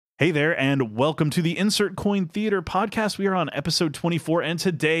Hey there, and welcome to the Insert Coin Theater podcast. We are on episode 24, and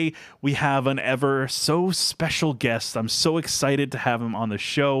today we have an ever so special guest. I'm so excited to have him on the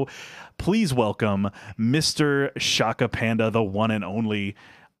show. Please welcome Mr. Shaka Panda, the one and only.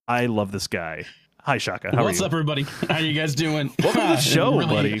 I love this guy. Hi, Shaka. How are you? What's up, everybody? How are you guys doing? Welcome to the show,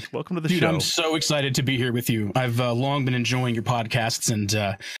 buddy. Welcome to the show. I'm so excited to be here with you. I've long been enjoying your podcasts and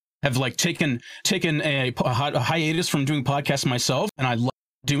have like taken a hiatus from doing podcasts myself, and I love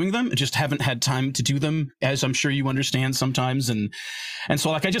doing them. I just haven't had time to do them, as I'm sure you understand sometimes, and so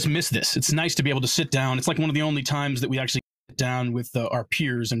like I just miss this. It's nice to be able to sit down. It's like one of the only times that we actually sit down with our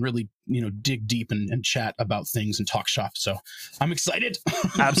peers and really, dig deep and chat about things and talk shop. So I'm excited.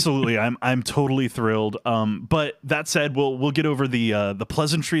 Absolutely. I'm totally thrilled. But that said, we'll get over the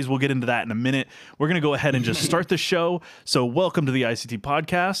pleasantries. We'll get into that in a minute. We're going to go ahead and just start the show. So welcome to the ICT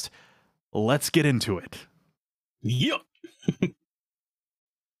podcast. Let's get into it. Yep.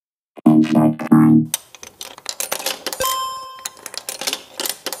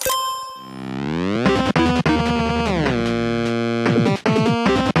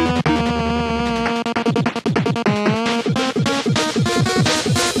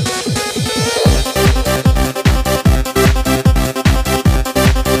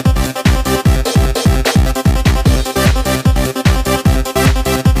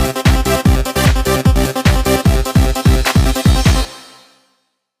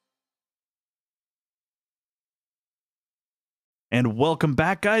 And welcome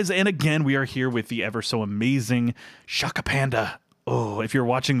back, guys. And again, we are here with the ever so amazing Shaka Panda. Oh, if you're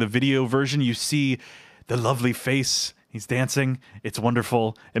watching the video version, you see the lovely face. He's dancing. It's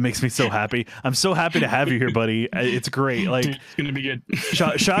wonderful. It makes me so happy. I'm so happy to have you here, buddy. It's great. Like, Dude, it's gonna be good.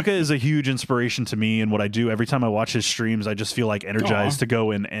 Shaka is a huge inspiration to me and what I do. Every time I watch his streams, I just feel like energized to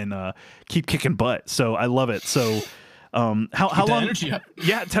go and keep kicking butt. So I love it. So how long?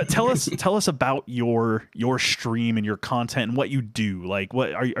 Yeah, tell us about your stream and your content and what you do. Like,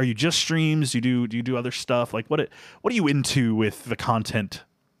 what are you just streams? Do you do other stuff? Like, what are you into with the content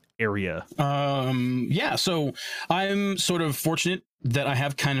area? Yeah, so I'm sort of fortunate that I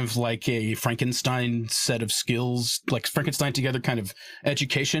have kind of like a Frankenstein set of skills, like Frankenstein together kind of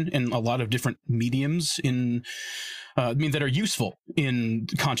education in a lot of different mediums that are useful in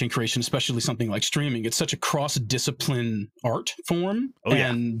content creation, especially something like streaming. It's such a cross-discipline art form. Oh,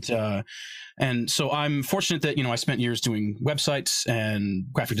 yeah. And so I'm fortunate that, I spent years doing websites and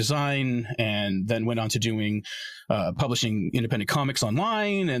graphic design, and then went on to doing publishing independent comics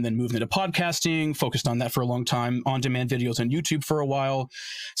online, and then moved into podcasting, focused on that for a long time, on-demand videos on YouTube for a while.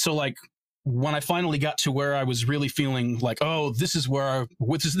 So like, when I finally got to where I was really feeling like, oh, this is where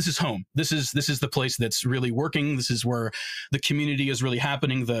this is home. This is the place that's really working. This is where the community is really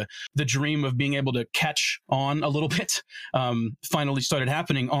happening. The dream of being able to catch on a little bit finally started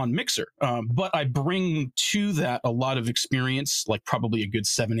happening on Mixer. But I bring to that a lot of experience, like probably a good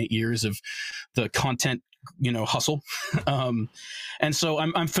 7-8 years of the content hustle. And so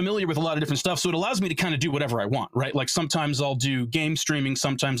I'm familiar with a lot of different stuff. So it allows me to kind of do whatever I want, right? Like sometimes I'll do game streaming,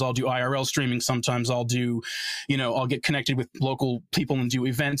 sometimes I'll do IRL streaming, sometimes I'll do, I'll get connected with local people and do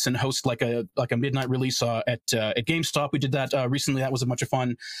events and host like a midnight release at GameStop. We did that recently. That was a bunch of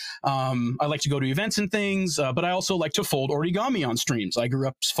fun. I like to go to events and things, but I also like to fold origami on streams. I grew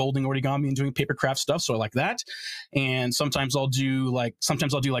up folding origami and doing paper craft stuff, so I like that. And sometimes I'll do like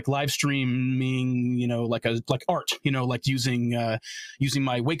live streaming, like art, like using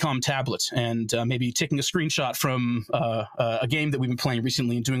my Wacom tablet and maybe taking a screenshot from a game that we've been playing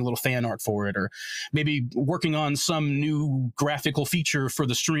recently and doing a little fan art for it, or maybe working on some new graphical feature for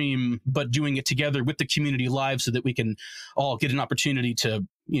the stream, but doing it together with the community live so that we can all get an opportunity to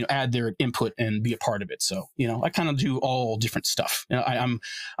add their input and be a part of it. So I kind of do all different stuff. I'm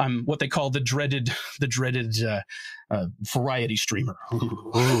what they call the dreaded variety streamer.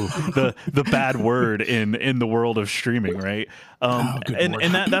 Ooh, the bad word in the world of streaming, right?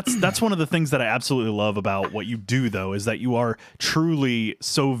 And that's one of the things that I absolutely love about what you do, though, is that you are truly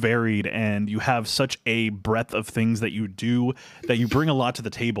so varied and you have such a breadth of things that you do, that you bring a lot to the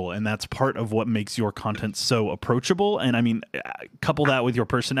table, and that's part of what makes your content so approachable. And I mean, couple that with your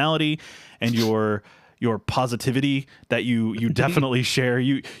personality and your positivity that you definitely share.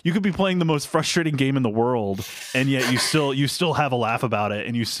 You could be playing the most frustrating game in the world, and yet you still have a laugh about it,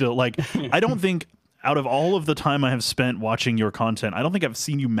 and you still like. I don't think, out of all of the time I have spent watching your content, I don't think I've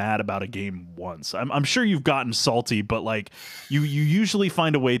seen you mad about a game once. I'm sure you've gotten salty, but like you usually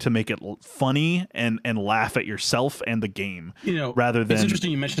find a way to make it funny and laugh at yourself and the game. Rather than. It's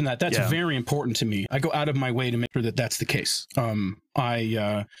interesting you mentioned that. That's very important to me. I go out of my way to make sure that that's the case.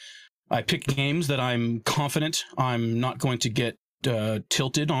 I pick games that I'm confident I'm not going to get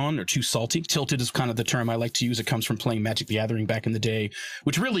tilted on or too salty. Tilted is kind of the term I like to use. It comes from playing Magic the Gathering back in the day,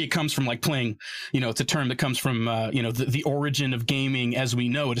 which really it comes from like playing, it's a term that comes from, the origin of gaming as we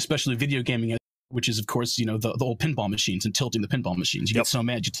know it, especially video gaming, which is, of course, the old pinball machines and tilting the pinball machines. You get so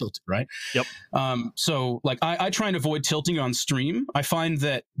mad you tilt it, right? Yep. So like I try and avoid tilting on stream. I find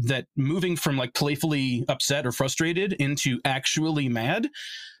that moving from like playfully upset or frustrated into actually mad,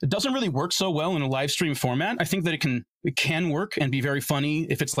 it doesn't really work so well in a live stream format. I think that it can work and be very funny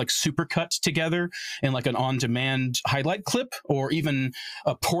if it's like super cut together in like an on-demand highlight clip, or even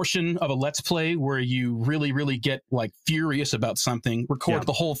a portion of a Let's Play where you really, really get like furious about something, record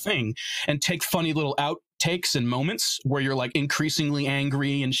the whole thing and take funny little outtakes and moments where you're like increasingly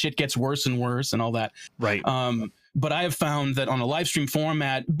angry and shit gets worse and worse and all that. Right. But I have found that on a live stream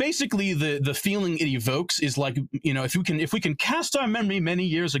format, basically the feeling it evokes is like, if we can cast our memory many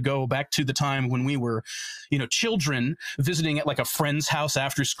years ago back to the time when we were, children visiting at like a friend's house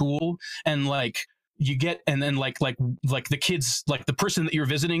after school, and like you get, and then like the kids, like the person that you're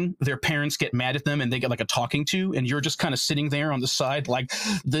visiting, their parents get mad at them and they get like a talking to, and you're just kind of sitting there on the side like,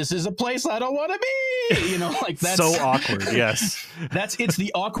 this is a place I don't want to be, like that's so awkward. Yes. It's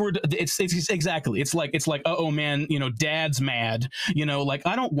the awkward. It's exactly. It's like, oh man, dad's mad, like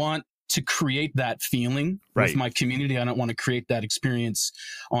I don't want to create that feeling with my community. I don't want to create that experience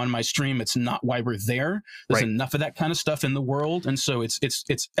on my stream. It's not why we're there. There's enough of that kind of stuff in the world. And so it's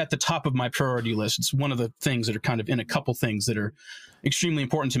at the top of my priority list. It's one of the things that are kind of in a couple things that are extremely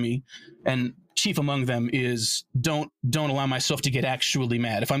important to me. And chief among them is don't allow myself to get actually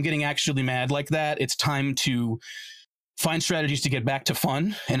mad. If I'm getting actually mad like that, it's time to find strategies to get back to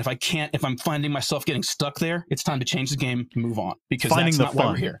fun. And if I'm finding myself getting stuck there, it's time to change the game, move on, because finding that's not fun.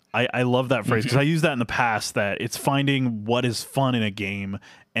 why we're here. I love that phrase, because I use that in the past, that it's finding what is fun in a game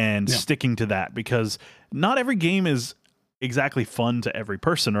and sticking to that, because not every game is exactly fun to every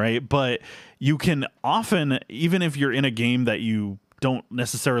person, right? But you can often, even if you're in a game that you don't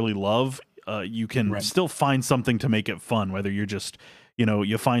necessarily love, you can still find something to make it fun, whether you're just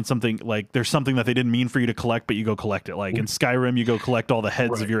you find something like there's something that they didn't mean for you to collect, but you go collect it. Like in Skyrim, you go collect all the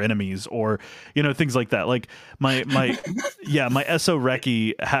heads of your enemies, or, things like that. Like my SO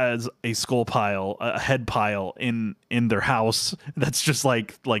Recce has a skull pile, a head pile in their house. That's just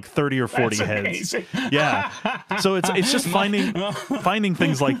like 30 or 40 heads. Yeah. So it's just finding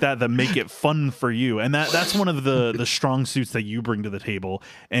things like that make it fun for you. And that's one of the strong suits that you bring to the table.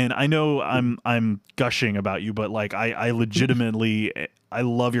 And I know I'm gushing about you, but like I legitimately, I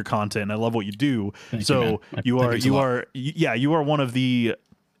love your content. I love what you do. You are one of the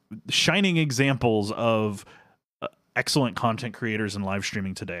shining examples of excellent content creators in live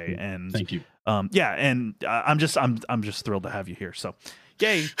streaming today. And thank you. And I'm just thrilled to have you here. So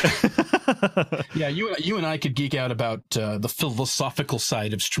yay. Yeah, you and I could geek out about the philosophical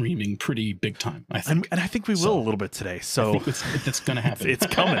side of streaming pretty big time, I think. And I think we will a little bit today. So I think it's going to happen. It's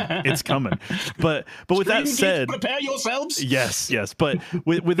coming. It's coming. But with that said, prepare yourselves. Yes. But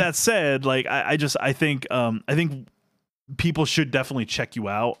with that said, like I think people should definitely check you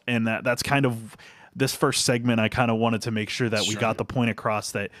out, and that's kind of this first segment. I kind of wanted to make sure that we got the point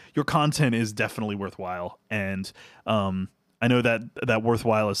across that your content is definitely worthwhile. And I know that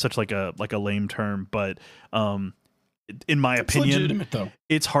worthwhile is such like a lame term, but in my opinion, legitimate, though.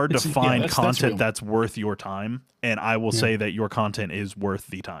 It's hard to find content that's worth your time. And I will say that your content is worth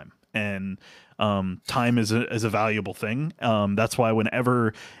the time. And time is a valuable thing. That's why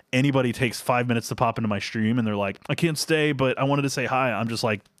whenever anybody takes 5 minutes to pop into my stream and they're like, I can't stay, but I wanted to say hi, I'm just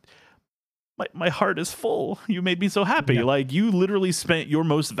like, my heart is full. You made me so happy. Yeah. Like, you literally spent your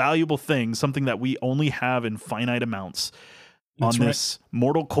most valuable thing, something that we only have in finite amounts, on this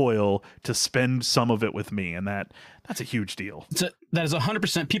mortal coil, to spend some of it with me. And that's a huge deal. That is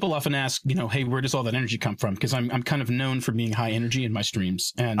 100%. People often ask, hey, where does all that energy come from? Because I'm kind of known for being high energy in my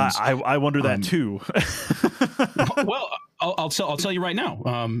streams. And I wonder that too. Well, I'll tell you right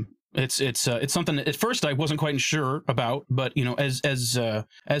now. It's something that at first I wasn't quite sure about, but as is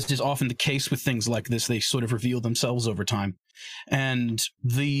often the case with things like this, they sort of reveal themselves over time. And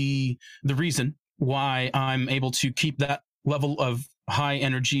the reason why I'm able to keep that level of high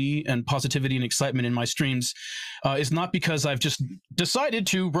energy and positivity and excitement in my streams is not because I've just decided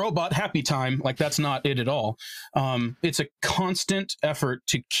to robot happy time. Like, that's not it at all. It's a constant effort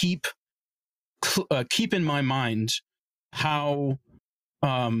to keep in my mind how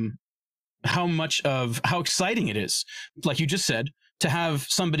exciting it is, like you just said, to have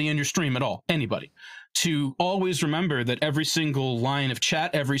somebody in your stream at all, anybody, to always remember that every single line of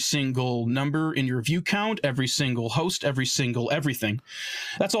chat, every single number in your view count, every single host, every single everything,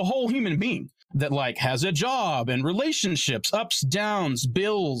 that's a whole human being. that like has a job and relationships, ups, downs,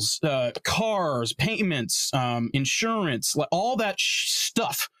 bills, cars, payments, insurance, like all that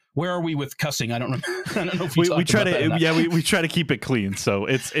stuff. Where are we with cussing? I don't remember. I don't know if we try to we try to keep it clean. So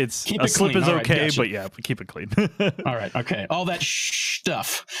it's keep a slip clean. Is okay, right, gotcha. But yeah, keep it clean. All right, okay, all that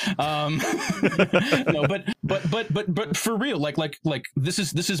stuff. No, but for real, like this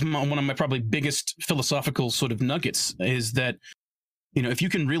is one of my probably biggest philosophical sort of nuggets is that, you know, if you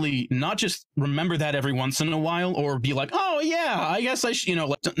can really not just remember that every once in a while or be like, oh yeah, I guess I should, you know,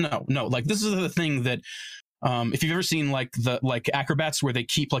 like no, like this is the thing that. If you've ever seen like acrobats where they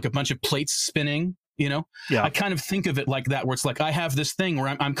keep like a bunch of plates spinning, you know, yeah. I kind of think of it like that, where it's like I have this thing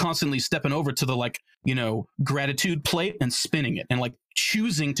where I'm constantly stepping over to the like, you know, gratitude plate and spinning it and like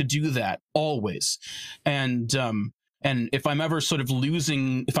choosing to do that always. And if I'm ever sort of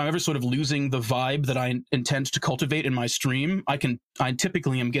losing the vibe that I intend to cultivate in my stream, I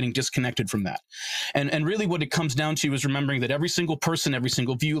typically am getting disconnected from that. And really what it comes down to is remembering that every single person, every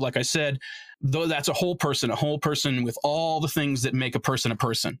single view, like I said, though that's a whole person with all the things that make a person.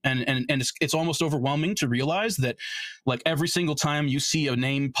 And it's almost overwhelming to realize that like every single time you see a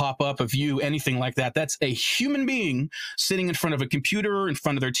name pop up, a view, anything like that, that's a human being sitting in front of a computer, in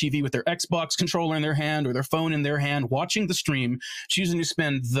front of their TV with their Xbox controller in their hand or their phone in their hand, watching the stream, choosing to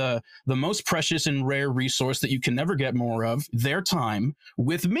spend the most precious and rare resource that you can never get more of, their time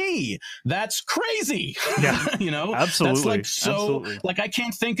with me. That's crazy. Yeah, you know, absolutely. That's like so absolutely. Like I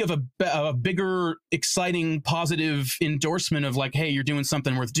can't think of a bigger, exciting, positive endorsement of like, hey, you're doing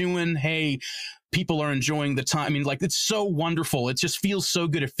something worth doing. Hey, people are enjoying the time. I mean, like, it's so wonderful. It just feels so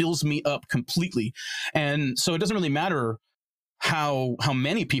good. It fills me up completely. And so it doesn't really matter how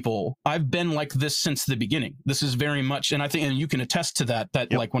many people. I've been like this since the beginning. This is very much, and I think, and you can attest to that,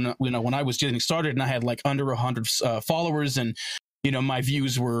 yep. Like when I was getting started and I had like under 100 followers and, you know, my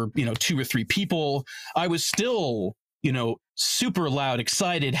views were, you know, 2 or 3 people, I was still, you know, super loud,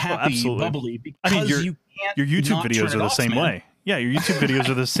 excited, happy, bubbly, because your YouTube videos are the same way. Yeah, your YouTube videos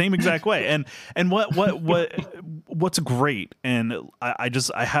are the same exact way. And what's great, and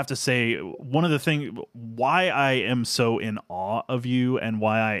I have to say, one of the things why I am so in awe of you and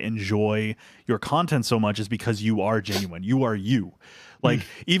why I enjoy your content so much is because you are genuine. You are you. Like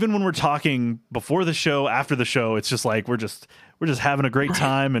even when we're talking before the show, after the show, it's just like we're just having a great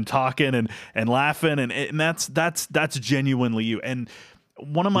time and talking and laughing and that's genuinely you. And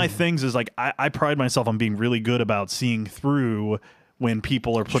one of my things is like I pride myself on being really good about seeing through when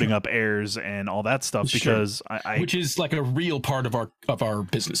people are putting up airs and all that stuff, because which is like a real part of our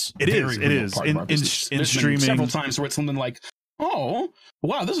business. It is in streaming. Several times where it's something like, oh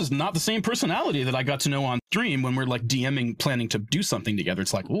wow, this is not the same personality that I got to know on stream when we're like DMing, planning to do something together.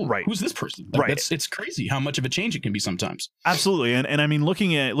 It's like, oh, who's this person? Like, it's crazy how much of a change it can be sometimes. Absolutely. And I mean,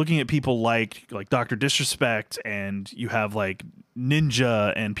 looking at people like Dr. Disrespect, and you have like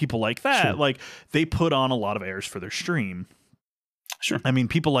Ninja and people like that, like they put on a lot of airs for their stream. Sure. I mean,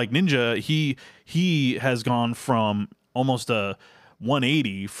 people like Ninja, he has gone from almost a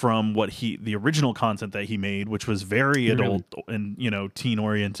 180 from the original content that he made, which was very adult and, you know, teen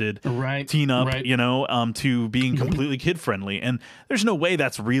oriented, teen up, you know, to being completely kid friendly. And there's no way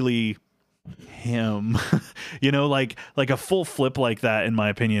that's really him. You know, like a full flip like that, in my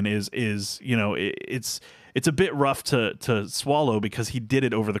opinion, is you know, it's a bit rough to swallow, because he did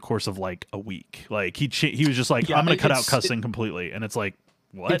it over the course of like a week. Like he was just like, I'm going to cut out cussing completely. And it's like,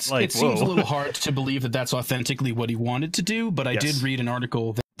 what? It seems a little hard to believe that that's authentically what he wanted to do, but I did read an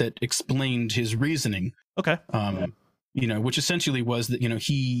article that explained his reasoning. Okay. You know, which essentially was that, you know,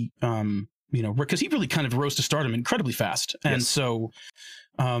 he, you know, because he really kind of rose to stardom incredibly fast. And so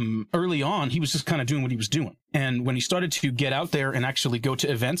early on, he was just kind of doing what he was doing. And when he started to get out there and actually go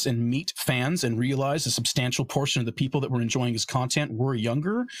to events and meet fans and realize a substantial portion of the people that were enjoying his content were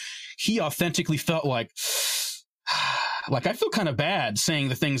younger, he authentically felt like I feel kind of bad saying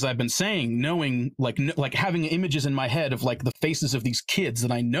the things I've been saying, knowing like having images in my head of like the faces of these kids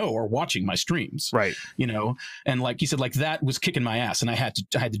that I know are watching my streams. Right. You know, and like he said, like that was kicking my ass and I had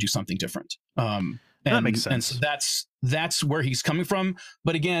to do something different. That makes sense. And so that's where he's coming from.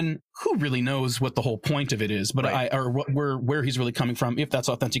 But again, who really knows what the whole point of it is, but where he's really coming from, if that's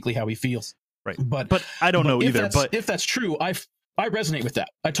authentically how he feels. Right. But I don't know either. But if that's true, I resonate with that.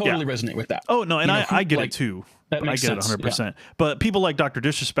 I totally resonate with that. Oh no, and I get it too. That makes sense. I get it 100%. Yeah. But people like Dr.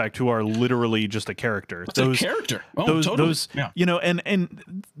 Disrespect, who are literally just a character. A character. Oh, totally. You know,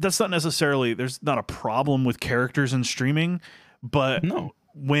 and that's not necessarily, there's not a problem with characters in streaming, but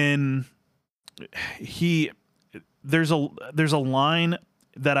when there's a line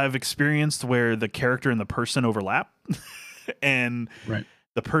that I've experienced where the character and the person overlap. And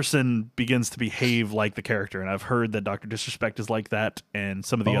the person begins to behave like the character. And I've heard that Dr. Disrespect is like that, and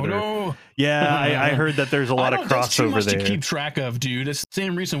some of the other. No. Yeah, I heard that there's a lot of crossover that's too much there. To keep track of, dude. It's the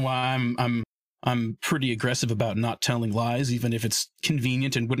same reason why I'm pretty aggressive about not telling lies, even if it's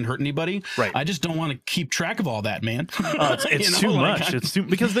convenient and wouldn't hurt anybody. Right. I just don't want to keep track of all that, man. It's too much. It's too,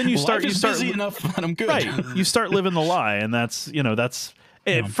 because then you start busy enough, but I'm good. Right. You start living the lie, and that's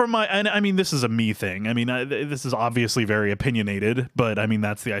from my. And I mean, this is a me thing. I mean, this is obviously very opinionated, but I mean,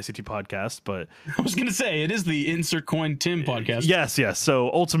 that's the ICT podcast. But I was gonna say it is the Insert Coin Tim podcast. Yes. So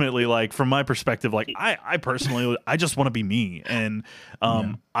ultimately, like from my perspective, like I personally, I just want to be me, and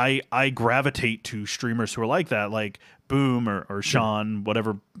I gravitate to streamers who are like that, like Boom or Sean,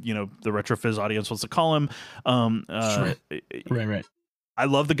 whatever the RetroFizz audience wants to call him. Right. I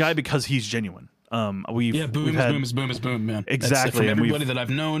love the guy because he's genuine. Boom is boom, man. Exactly. From everybody that I've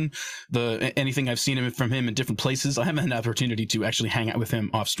known, anything I've seen from him in different places, I haven't had an opportunity to actually hang out with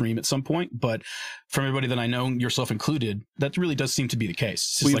him off stream at some point. But from everybody that I know, yourself included, that really does seem to be the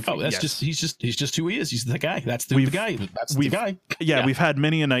case. It's just he's just who he is. He's the guy. That's the guy. That's the guy. Yeah, we've had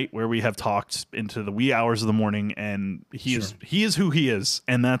many a night where we have talked into the wee hours of the morning, and he is who he is,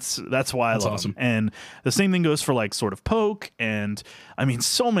 and that's why I love him. And the same thing goes for like sort of Poke, and I mean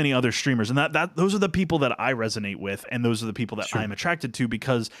so many other streamers, and that those are the people that I resonate with, and those are the people that I'm attracted to,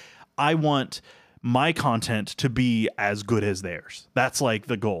 because I want my content to be as good as theirs. That's like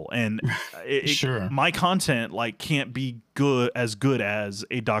the goal. And my content like can't be as good as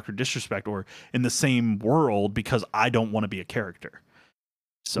a Dr. Disrespect or in the same world, because I don't want to be a character.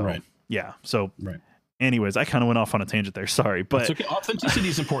 So anyways, I kind of went off on a tangent there. Sorry, but it's okay. Authenticity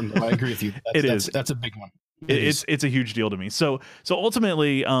is important, though. I agree with you. That's a big one. It's a huge deal to me. So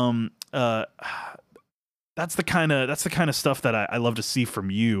ultimately, that's the kind of stuff that I love to see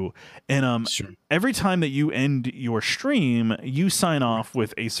from you. And every time that you end your stream, you sign off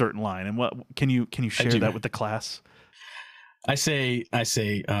with a certain line. And what can you share that with the class? I say,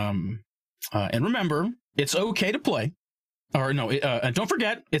 and remember, it's okay to play. Or no, and don't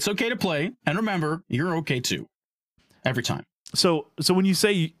forget, it's okay to play. And remember, you're okay too. Every time. So when you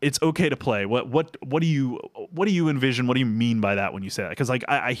say it's okay to play, what do you envision? What do you mean by that when you say that? Because like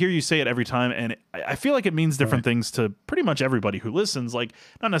I hear you say it every time, and I feel like it means different things to pretty much everybody who listens. Like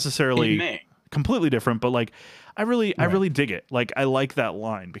not necessarily completely different, but like I really dig it. Like I like that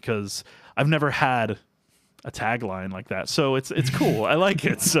line because I've never had a tagline like that, so it's cool. I like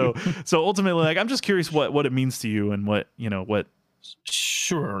it. So ultimately, like I'm just curious what it means to you, and what.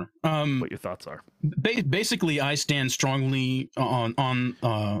 Sure. What your thoughts are. Basically, I stand strongly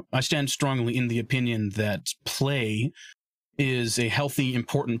I stand strongly in the opinion that play is a healthy,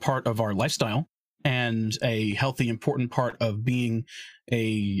 important part of our lifestyle, and a healthy, important part of being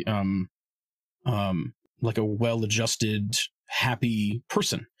a like a well-adjusted, happy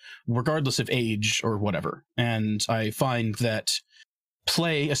person, regardless of age or whatever. And I find that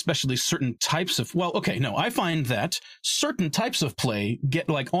play, especially certain types of I find that certain types of play get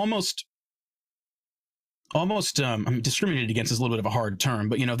like almost I mean, discriminated against is a little bit of a hard term,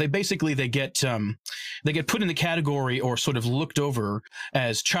 but they get put in the category or sort of looked over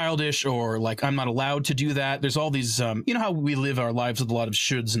as childish, or like I'm not allowed to do that. There's all these how we live our lives with a lot of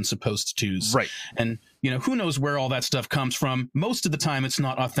shoulds and supposed tos, right? And who knows where all that stuff comes from. Most of the time it's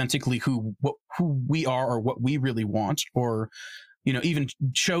not authentically who we are or what we really want, or even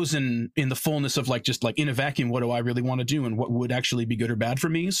chosen in the fullness of like just like in a vacuum, what do I really want to do and what would actually be good or bad for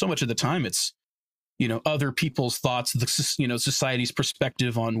me. So much of the time it's other people's thoughts, society's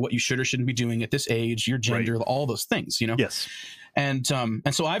perspective on what you should or shouldn't be doing at this age, your gender, all those things, Yes. And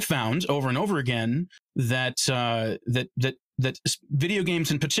so I've found over and over again that that video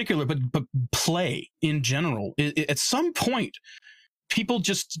games in particular, but play in general, at some point people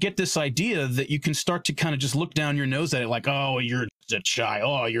just get this idea that you can start to kind of just look down your nose at it, like, oh, you're a child,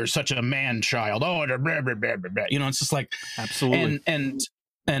 oh, you're such a man child, oh, blah, blah, blah, blah, blah. It's just like, absolutely. And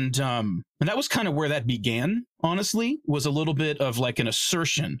that was kind of where that began, honestly, was a little bit of like an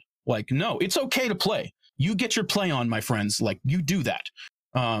assertion, like, no, it's okay to play. You get your play on, my friends. Like, you do that.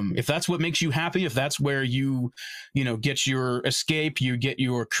 If that's what makes you happy, if that's where you get your escape, you get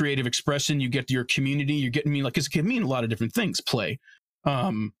your creative expression, you get your community, you're getting me, like, 'cause it can mean a lot of different things, play.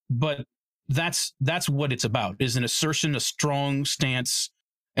 But that's what it's about, is an assertion, a strong stance.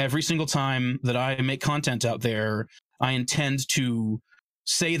 Every single time that I make content out there, I intend to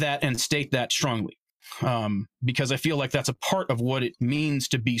say that and state that strongly, because I feel like that's a part of what it means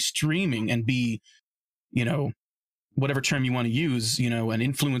to be streaming and be, whatever term you want to use, an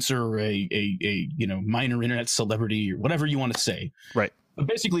influencer or a minor internet celebrity or whatever you want to say. Right.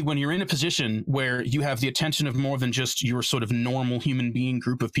 basically, when you're in a position where you have the attention of more than just your sort of normal human being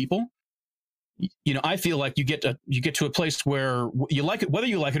group of people, you know, I feel like you get to a place where you like it, whether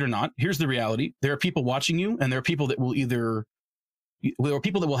you like it or not. Here's the reality: there are people watching you, and there are people that will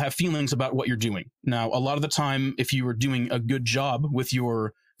have feelings about what you're doing. Now, a lot of the time, if you are doing a good job with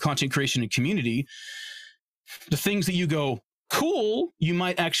your content creation and community, the things that you go cool, you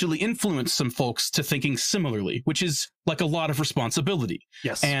might actually influence some folks to thinking similarly, which is like a lot of responsibility.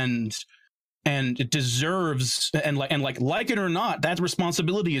 Yes. And it deserves, and like it or not, that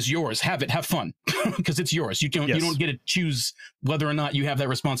responsibility is yours. Have it, have fun, because it's yours. You don't get to choose whether or not you have that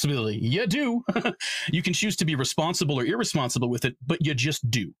responsibility. You do. You can choose to be responsible or irresponsible with it, but you just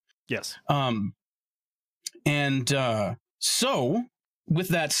do. Yes. So with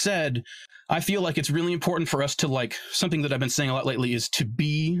that said, I feel like it's really important for us to, like, something that I've been saying a lot lately is to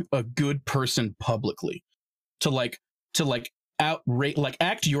be a good person publicly, to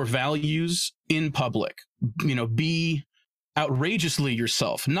act your values in public, you know, be outrageously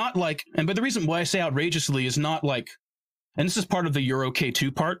yourself, not like, but the reason why I say outrageously is not like, and this is part of the You're Okay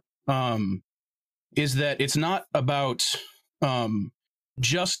Too part, is that it's not about,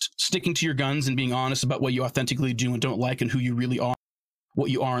 just sticking to your guns and being honest about what you authentically do and don't like and who you really are, what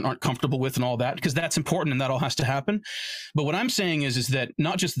you are and aren't comfortable with and all that, because that's important and that all has to happen. But what I'm saying is that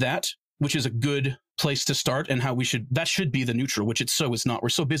not just that, which is a good place to start, and how that should be the neutral, which is not. We're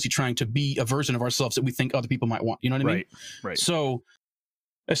so busy trying to be a version of ourselves that we think other people might want. You know what I mean? Right. So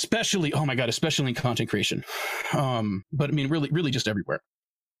especially in content creation. But I mean, really just everywhere.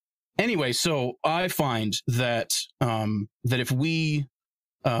 Anyway, so I find that, that if we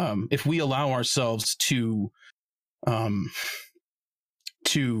allow ourselves to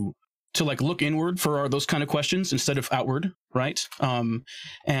like look inward for those kind of questions instead of outward, right?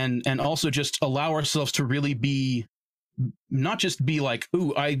 And also just allow ourselves to really be, not just be like,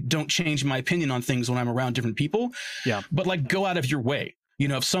 ooh, I don't change my opinion on things when I'm around different people. Yeah. But like, go out of your way. You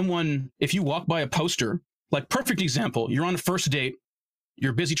know, if you walk by a poster, like, perfect example, you're on a first date,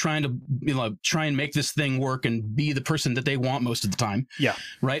 you're busy trying to, you know, try and make this thing work and be the person that they want most of the time. Yeah.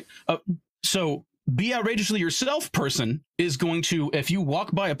 Right. So be outrageously yourself person is going to, if you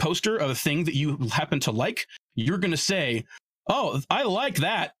walk by a poster of a thing that you happen to like, you're going to say, oh, I like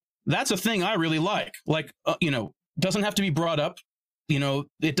that. That's a thing I really like. Like, you know, doesn't have to be brought up. You know,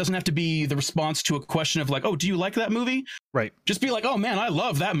 it doesn't have to be the response to a question of like, oh, do you like that movie? Right. Just be like, oh man, I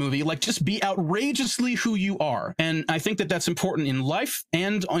love that movie. Like, just be outrageously who you are. And I think that that's important in life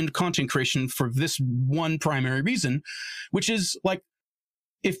and on content creation for this one primary reason, which is like,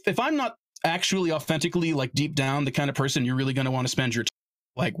 if I'm not actually authentically, like, deep down the kind of person you're really going to want to spend your time,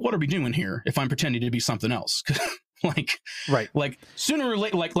 like, what are we doing here if I'm pretending to be something else? Like sooner or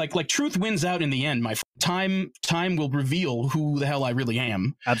later, like truth wins out in the end. My time will reveal who the hell I really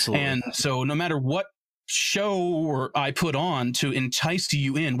am. Absolutely. And so no matter what show or I put on to entice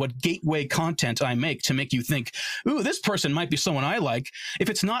you in, what gateway content I make to make you think, ooh, this person might be someone I like, if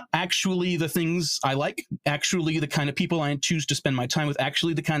it's not actually the things I like, actually the kind of people I choose to spend my time with,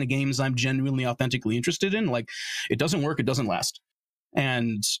 actually the kind of games I'm genuinely authentically interested in, like, it doesn't work, it doesn't last.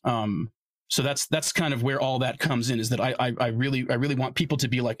 And so that's kind of where all that comes in, is that I really want people to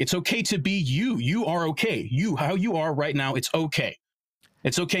be like, it's okay to be you. You are okay. How you are right now, it's okay.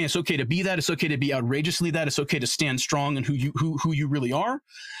 It's okay. It's okay to be that. It's okay to be outrageously that. It's okay to stand strong in who you really are.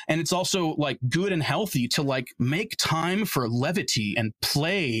 And it's also like good and healthy to like make time for levity and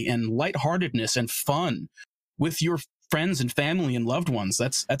play and lightheartedness and fun with your friends and family and loved ones.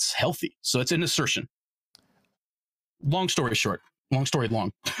 That's healthy. So it's an assertion. Long story short. Long story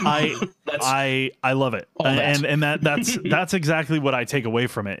long. I love it. And that's exactly what I take away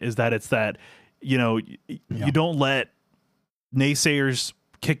from it, is that it's that, you know, you don't let naysayers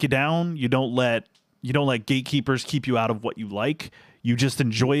kick you down. You don't let gatekeepers keep you out of what you like. You just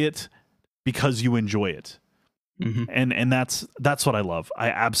enjoy it because you enjoy it. Mm-hmm. And that's what I love.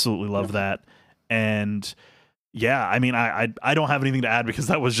 I absolutely love that. And yeah, I mean, I don't have anything to add because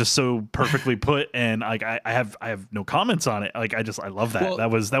that was just so perfectly put, and like I have no comments on it. Like I love that. Well,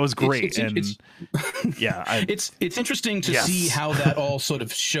 that was great. It's interesting to see how that all sort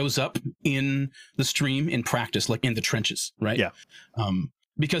of shows up in the stream in practice, like in the trenches, right? Yeah.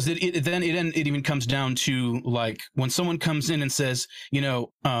 Because it even comes down to like when someone comes in and says, hey,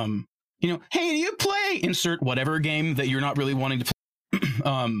 do you play insert whatever game that you're not really wanting to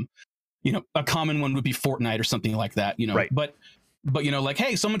play? A common one would be Fortnite or something like that, right. But like,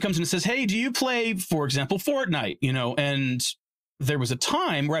 hey, someone comes in and says, hey, do you play, for example, Fortnite? And there was a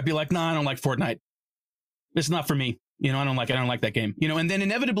time where I'd be like, no, I don't like Fortnite. It's not for me. You know, I don't like that game. You know, and then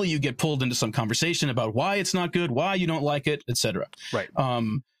inevitably you get pulled into some conversation about why it's not good, why you don't like it, etc. Right.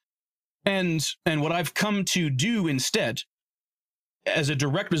 And what I've come to do instead, as a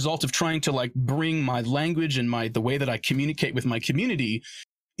direct result of trying to like bring my language and the way that I communicate with my community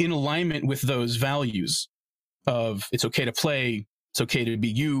in alignment with those values of it's okay to play, it's okay to be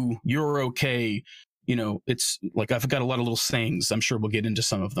you're okay. You know, it's like I've got a lot of little sayings. I'm sure we'll get into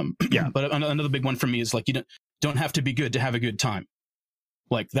some of them. Yeah. But another big one for me is like you don't have to be good to have a good time.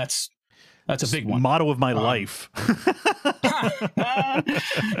 Like that's a big one. Motto of my life.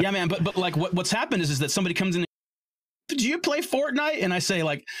 Yeah, man. But like what's happened is that somebody comes in. Do you play Fortnite? And I say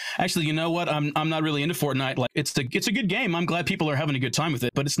like, actually, you know what? I'm not really into Fortnite. Like it's a good game. I'm glad people are having a good time with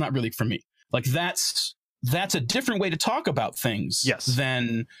it, but it's not really for me. Like that's a different way to talk about things. Yes.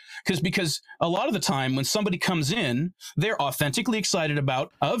 Than because a lot of the time when somebody comes in, they're authentically excited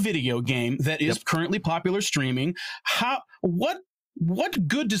about a video game that is currently popular streaming. What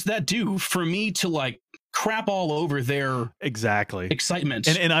good does that do for me to like crap all over their excitement?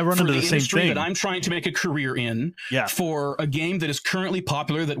 And I run into the same thing that I'm trying to make a career in for a game that is currently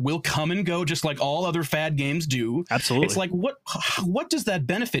popular that will come and go just like all other fad games do. Absolutely. It's like what does that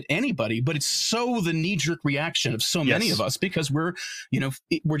benefit anybody? But it's so the knee-jerk reaction of so many of us because we're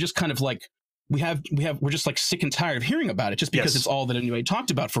just kind of like we're just like sick and tired of hearing about it just because it's all that anybody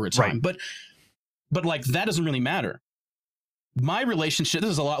talked about for a time. Right. But like that doesn't really matter. My relationship, this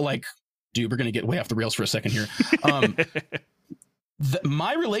is a lot like, dude, we're going to get way off the rails for a second here.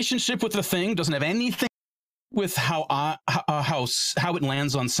 My relationship with the thing doesn't have anything with how it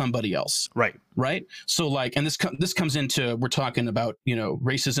lands on somebody else. Right. So like, and this comes into, we're talking about, you know,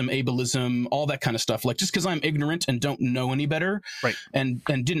 racism, ableism, all that kind of stuff. Like just because I'm ignorant and don't know any better, right, and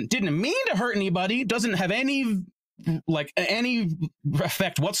didn't mean to hurt anybody, doesn't have any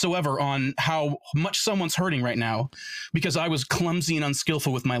effect whatsoever on how much someone's hurting right now because I was clumsy and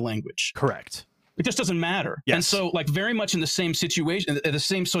unskillful with my language. Correct. It just doesn't matter. Yes. And so like very much in the same situation, the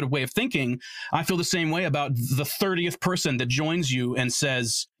same sort of way of thinking, I feel the same way about the 30th person that joins you and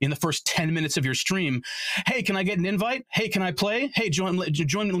says in the first 10 minutes of your stream, hey, can I get an invite? Hey, can I play? Hey, let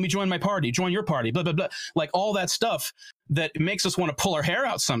me join my party, join your party, blah, blah, blah. Like all that stuff that makes us want to pull our hair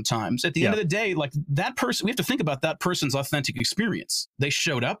out sometimes. At the end of the day, like that person, we have to think about that person's authentic experience. They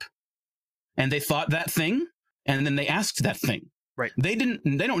showed up and they thought that thing, and then they asked that thing. Right. They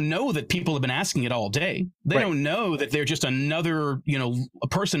don't know that people have been asking it all day. They don't know that they're just another, you know, a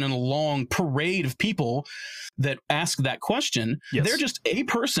person in a long parade of people that ask that question. Yes. They're just a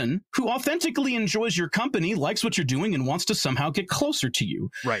person who authentically enjoys your company, likes what you're doing, and wants to somehow get closer to you.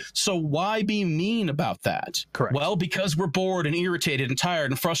 Right. So why be mean about that? Correct. Well, because we're bored and irritated and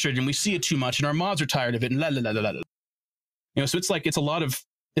tired and frustrated and we see it too much and our mods are tired of it and la la la la la. You know, so it's like it's a lot of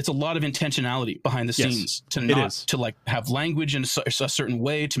intentionality behind the scenes to like have language in a certain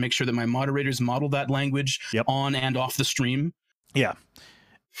way to make sure that my moderators model that language on and off the stream. Yeah.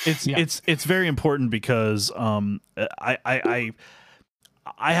 It's very important because I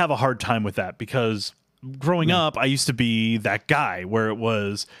have a hard time with that because growing up I used to be that guy where it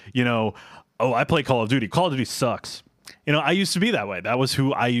was, you know, oh, I play Call of Duty. Call of Duty sucks. You know, I used to be that way. That was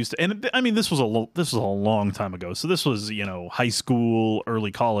who I used to. And I mean, this was a long time ago. So this was, you know, high school,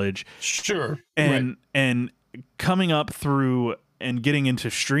 early college. Sure. And coming up through and getting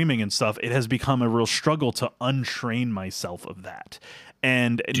into streaming and stuff, it has become a real struggle to untrain myself of that.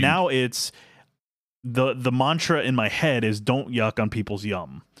 And now it's the mantra in my head is don't yuck on people's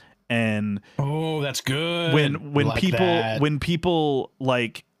yum. And oh, that's good. When people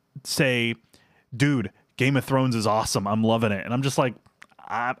like say, dude, Game of Thrones is awesome, I'm loving it, and I'm just like,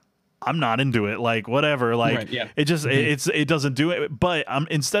 I'm not into it, like whatever, like it just it doesn't do it. But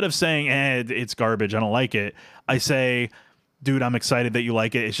instead of saying it's garbage, I don't like it, I say, dude, I'm excited that you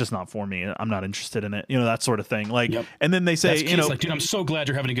like it, it's just not for me, I'm not interested in it, you know, that sort of thing. Like and then they say, you know, like, dude, I'm so glad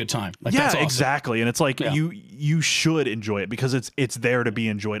you're having a good time. Like, yeah, that's awesome. Exactly. And it's like you should enjoy it because it's there to be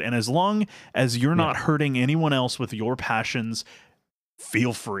enjoyed, and as long as you're not hurting anyone else with your passions,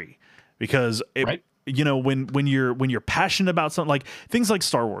 feel free. Because you know, when you're passionate about something, like things like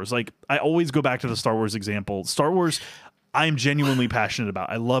Star Wars, like I always go back to the Star Wars example. Star Wars, I'm genuinely passionate about.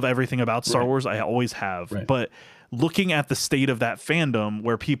 I love everything about Star Wars. I always have. But looking at the state of that fandom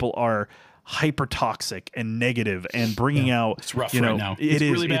where people are hyper toxic and negative and bringing out, it's rough you know, right now. It's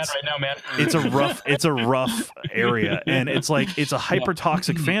really bad right now, man. It's a rough area, and it's like it's a hyper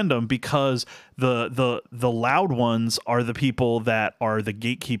toxic fandom because the loud ones are the people that are the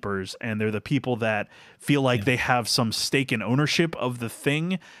gatekeepers, and they're the people that feel like they have some stake in ownership of the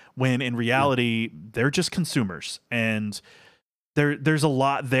thing, when in reality they're just consumers. And there's a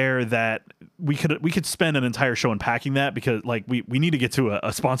lot there that we could spend an entire show unpacking that, because like we need to get to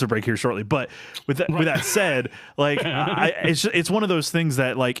a sponsor break here shortly. But with that said, like it's one of those things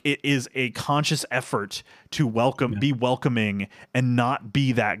that like it is a conscious effort to be welcoming and not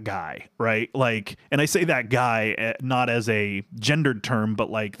be that guy, right? Like, and I say that guy not as a gendered term,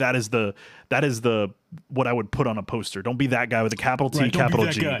 but like that is the what I would put on a poster. Don't be that guy with a capital T, capital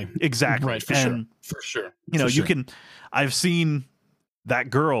G. Guy. Exactly. Right, for sure. You know, I've seen that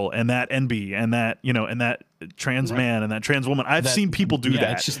girl and that NB and that, you know, and that trans man and that trans woman. I've seen people do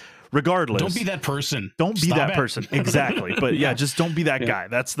that. Regardless, don't be that person. Don't be that person. Exactly. But yeah, just don't be that guy.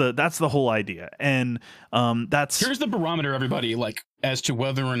 That's the whole idea. And here's the barometer, everybody, like as to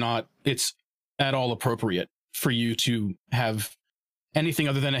whether or not it's at all appropriate for you to have anything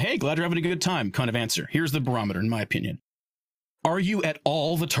other than a "hey, glad you're having a good time" kind of answer. Here's the barometer, in my opinion. Are you at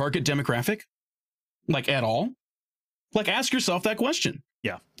all the target demographic? Like at all? Like ask yourself that question.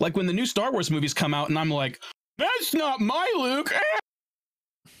 Yeah. Like when the new Star Wars movies come out and I'm like, that's not my Luke.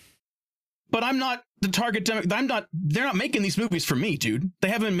 But I'm not the target demo. They're not making these movies for me, dude. They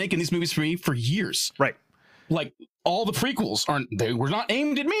haven't been making these movies for me for years. Right. Like all the prequels they were not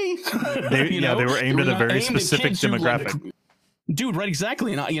aimed at me. They were aimed at a very specific demographic. Dude, right,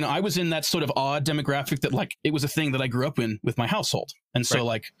 exactly. And I was in that sort of odd demographic that like it was a thing that I grew up in with my household. And so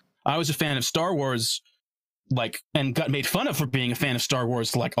like I was a fan of Star Wars, like, and got made fun of for being a fan of Star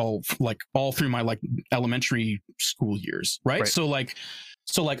Wars like all through my like elementary school years, right? So like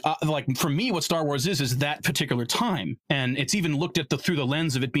for me, what Star Wars is that particular time, and it's even looked at through the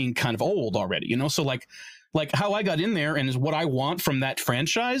lens of it being kind of old already, you know. So like how I got in there and is what I want from that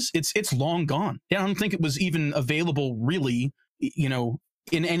franchise, it's long gone. I don't think it was even available really, you know,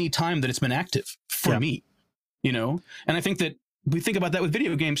 in any time that it's been active for me, you know. And I think that we think about that with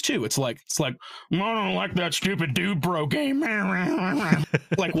video games too. It's like I don't like that stupid Dude Bro game.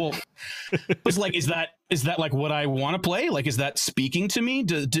 Like, well, it's like, is that like what I want to play? Like, is that speaking to me?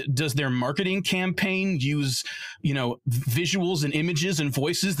 Does their marketing campaign use, you know, visuals and images and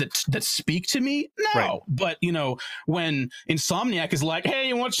voices that speak to me? No. Right. But you know, when Insomniac is like, "Hey,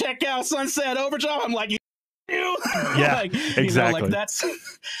 you want to check out Sunset Overdrive?" I'm like, yeah, like, exactly. You know, like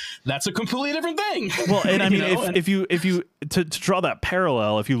that's a completely different thing. Well, and I mean, if you to draw that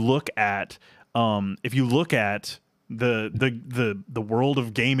parallel, if you look at the world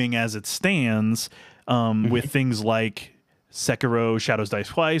of gaming as it stands, with things like Sekiro, Shadows Die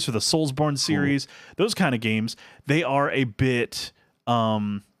Twice, or the Soulsborne series, those kind of games, they are a bit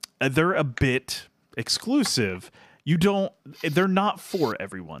exclusive. They're not for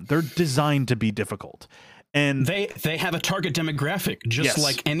everyone. They're designed to be difficult. And they have a target demographic, just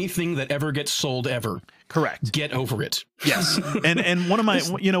like anything that ever gets sold ever. Correct. Get over it. Yes. And one of my,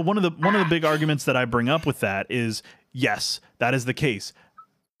 you know, one of the big arguments that I bring up with that is, yes, that is the case.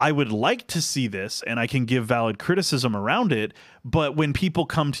 I would like to see this, and I can give valid criticism around it. But when people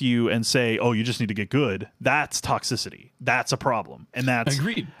come to you and say, "Oh, you just need to get good," that's toxicity. That's a problem. And that's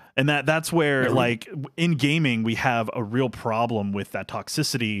agreed. And that's where, like, in gaming, we have a real problem with that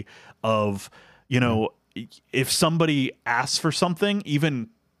toxicity of, you know, if somebody asks for something, even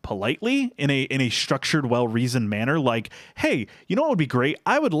politely, in a structured, well-reasoned manner, like, "Hey, you know what would be great?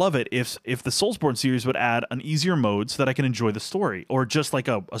 I would love it if the Soulsborne series would add an easier mode so that I can enjoy the story, or just like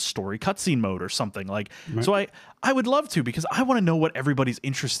a story cutscene mode or something." Like, so I would love to, because I want to know what everybody's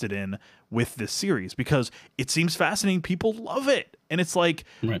interested in with this series, because it seems fascinating. People love it, and it's like,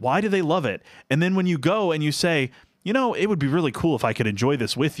 why do they love it? And then when you go and you say, "You know, it would be really cool if I could enjoy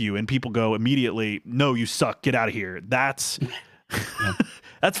this with you," and people go immediately, "No, you suck. Get out of here." That's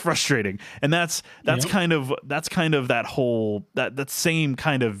that's frustrating. And that's kind of that whole that same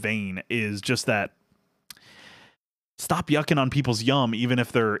kind of vein, is just that stop yucking on people's yum, even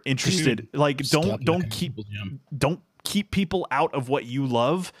if they're interested. Dude, like don't keep people out of what you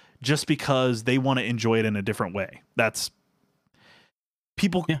love just because they want to enjoy it in a different way. That's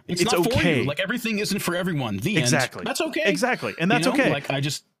people. Yeah, it's not okay. For you. Like, everything isn't for everyone. Exactly. End. That's okay. Exactly. And that's okay. Like,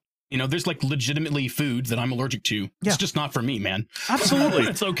 there's like legitimately food that I'm allergic to. It's just not for me, man. Absolutely.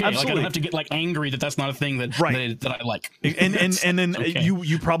 It's okay. Absolutely. Like, I don't have to get like angry that that's not a thing that I like. And then okay.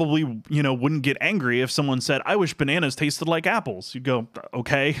 you probably, you know, wouldn't get angry if someone said, "I wish bananas tasted like apples." You go,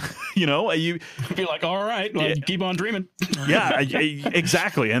 "Okay." You know, you'd be like, "All right, well, keep on dreaming." Yeah,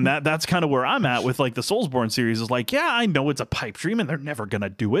 exactly. And that's kind of where I'm at with like the Soulsborne series, is like, yeah, I know it's a pipe dream and they're never going to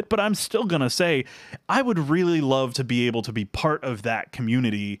do it, but I'm still going to say I would really love to be able to be part of that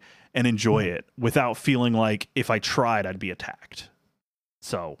community and enjoy it without feeling like if I tried, I'd be attacked.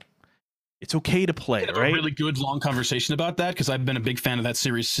 So it's okay to play, right? A really good long conversation about that, because I've been a big fan of that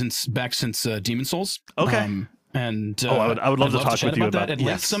series since Demon's Souls. Okay. And I would love to talk chat with you about that at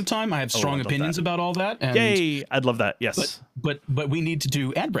length sometime. I have strong opinions about all that. And, Yay! I'd love that. Yes, but we need to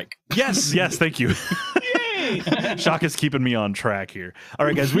do ad break. Yes, thank you. Yay! Shaka's keeping me on track here. All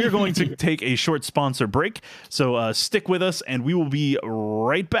right, guys, we are going to take a short sponsor break, so stick with us, and we will be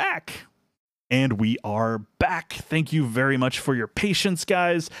right back. And we are back. Thank you very much for your patience,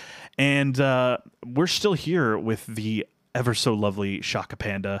 guys. And we're still here with the ever so lovely Shaka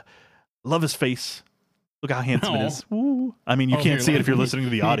Panda. Love his face. Look how handsome it is. Woo. I mean, you can't see it if you're listening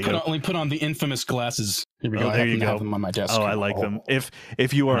to the audio. Let me put on the infamous glasses. Here we go. There you go. Have them on my desk. Oh, I like them.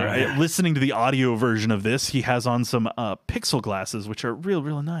 If you are listening to the audio version of this, he has on some Pixel glasses, which are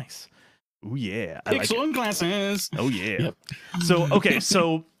real nice. Oh yeah, Pixel glasses. Oh yeah. Yep.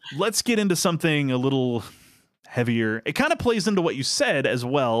 So let's get into something a little heavier. It kind of plays into what you said as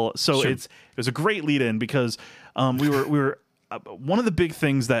well. So it was a great lead in because we were one of the big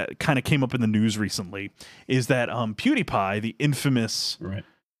things that kind of came up in the news recently is that PewDiePie, the infamous,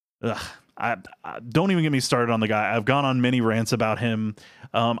 I don't even get me started on the guy. I've gone on many rants about him.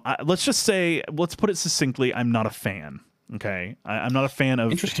 Let's put it succinctly, I'm not a fan. Okay, I'm not a fan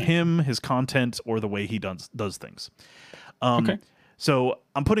of him, his content, or the way he does things. So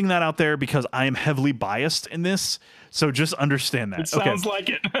I'm putting that out there because I am heavily biased in this. So just understand that. It sounds like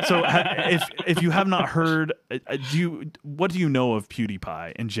it. So if you have not heard, what do you know of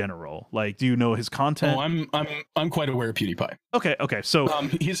PewDiePie in general? Like, do you know his content? Oh, I'm quite aware of PewDiePie. Okay. So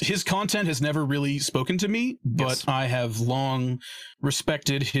his content has never really spoken to me, but I have long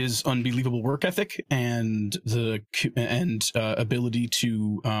respected his unbelievable work ethic and ability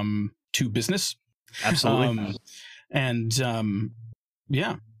to business. Absolutely.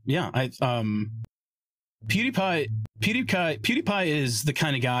 PewDiePie is the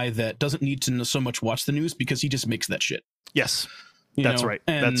kind of guy that doesn't need to so much watch the news because he just makes that shit. Yes, that's right.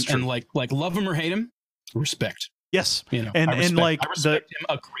 That's true. And like love him or hate him, respect. Yes, I respect him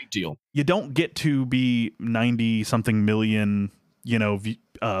a great deal. You don't get to be 90 something million,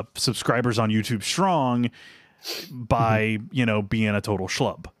 subscribers on YouTube strong by being a total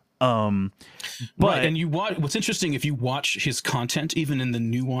schlub. But and what's interesting, if you watch his content, even in the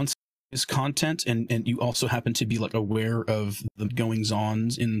nuance of his content, and you also happen to be like aware of the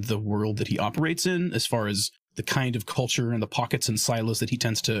goings-ons in the world that he operates in, as far as the kind of culture and the pockets and silos that he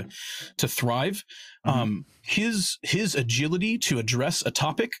tends to thrive, his agility to address a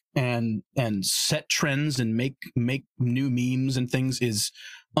topic and set trends and make new memes and things is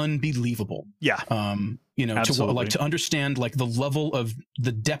unbelievable. To understand like the level of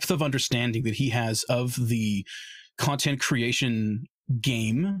the depth of understanding that he has of the content creation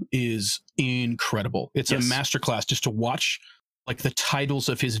game is incredible. It's a masterclass just to watch like the titles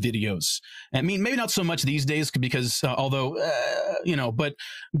of his videos. I mean, maybe not so much these days because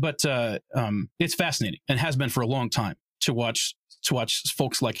it's fascinating and has been for a long time to watch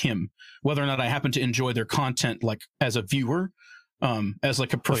folks like him, whether or not I happen to enjoy their content like as a viewer. As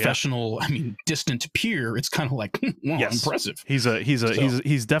like a professional, distant peer, it's kind of like, wow, impressive. He's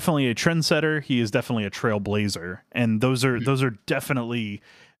definitely a trendsetter. He is definitely a trailblazer, and those are definitely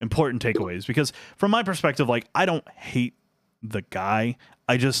important takeaways. Because from my perspective, like I don't hate the guy.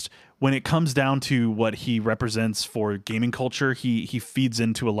 I just when it comes down to what he represents for gaming culture, he feeds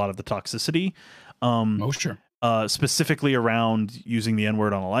into a lot of the toxicity. Specifically around using the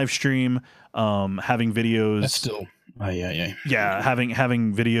N-word on a live stream, having videos. That's still. Having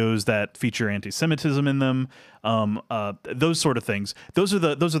videos that feature anti-Semitism in them, those sort of things. Those are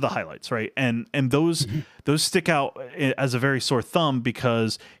the highlights, right? And those stick out as a very sore thumb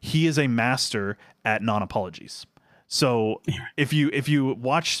because he is a master at non-apologies. So if you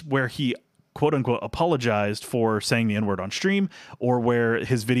watch where he quote unquote apologized for saying the N-word on stream, or where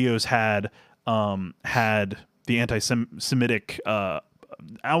his videos had the anti-Semitic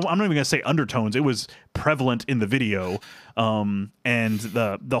I'm not even gonna say undertones. It was prevalent in the video, and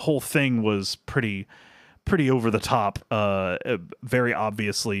the whole thing was pretty over the top, very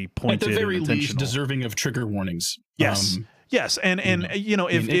obviously pointed. At the very least, deserving of trigger warnings. Yes, and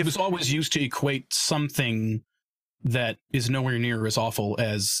if it was always used to equate something that is nowhere near as awful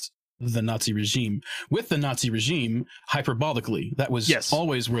as the Nazi regime with the Nazi regime hyperbolically. That was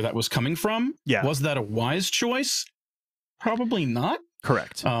always where that was coming from. Yeah, was that a wise choice? Probably not.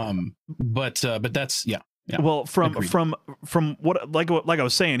 Correct. But that's Well, from what like I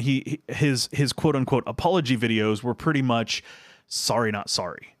was saying, his quote unquote apology videos were pretty much sorry not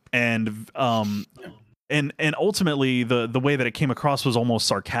sorry, and ultimately the way that it came across was almost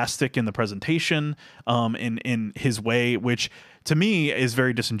sarcastic in the presentation, in his way, which to me is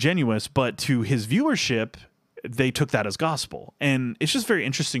very disingenuous, but to his viewership they took that as gospel, and it's just very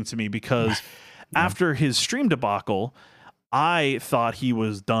interesting to me because after his stream debacle, I thought he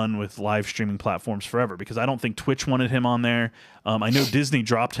was done with live streaming platforms forever because I don't think Twitch wanted him on there. I know Disney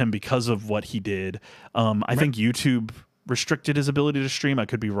dropped him because of what he did. I think YouTube restricted his ability to stream. I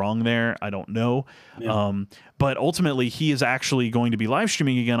could be wrong there. I don't know. Yeah. But ultimately, he is actually going to be live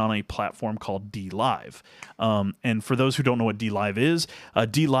streaming again on a platform called DLive. And for those who don't know what DLive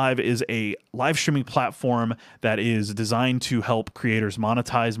is a live streaming platform that is designed to help creators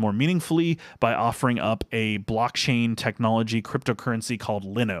monetize more meaningfully by offering up a blockchain technology cryptocurrency called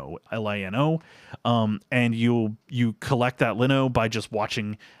Lino, Lino. And you collect that Lino by just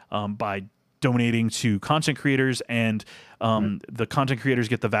watching, by donating to content creators, and the content creators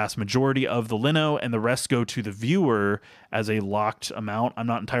get the vast majority of the Lino, and the rest go to the viewer as a locked amount. I'm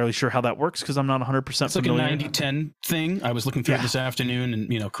not entirely sure how that works because I'm not 100% familiar. It's like a 90-10 thing. I was looking through it this afternoon,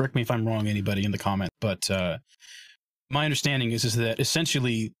 and correct me if I'm wrong, anybody in the comment, but my understanding is that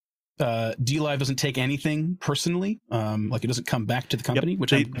essentially DLive doesn't take anything personally, like it doesn't come back to the company,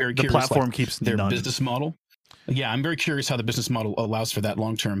 which I'm very curious. The platform keeps their business model. Yeah, I'm very curious how the business model allows for that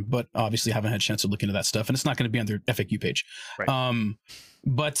long term, but obviously haven't had a chance to look into that stuff, and it's not going to be on their FAQ page. Right.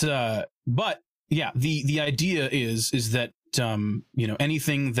 But yeah, the idea is that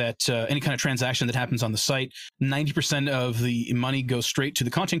anything that any kind of transaction that happens on the site, 90% of the money goes straight to the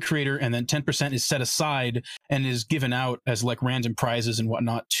content creator, and then 10% is set aside and is given out as like random prizes and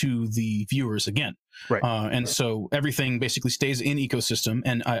whatnot to the viewers again. Right. So everything basically stays in ecosystem,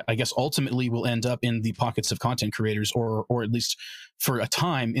 and I guess ultimately will end up in the pockets of content creators, or at least for a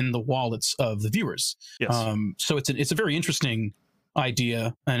time in the wallets of the viewers. Yes. So it's a very interesting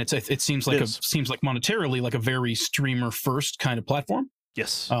idea, and it seems like monetarily like a very streamer first kind of platform.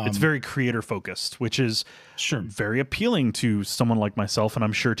 Yes, it's very creator focused, which is very appealing to someone like myself, and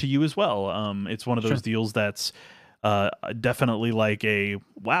I'm sure to you as well. It's one of those deals that's definitely like a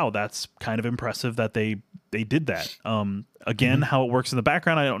wow, that's kind of impressive that they did that. Again, how it works in the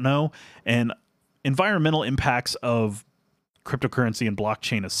background, I don't know. And environmental impacts of cryptocurrency and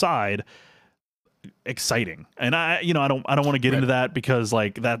blockchain aside, exciting. And I don't want to get into that because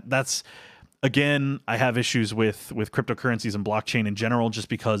like that's again, I have issues with cryptocurrencies and blockchain in general, just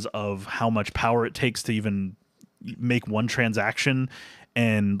because of how much power it takes to even make one transaction,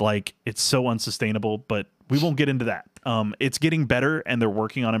 and like it's so unsustainable. But we won't get into that. It's getting better, and they're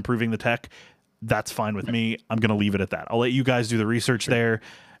working on improving the tech. That's fine with me. I'm going to leave it at that. I'll let you guys do the research there,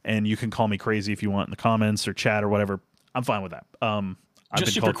 and you can call me crazy if you want in the comments or chat or whatever. I'm fine with that.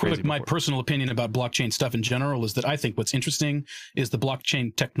 Just super quick, my personal opinion about blockchain stuff in general is that I think what's interesting is the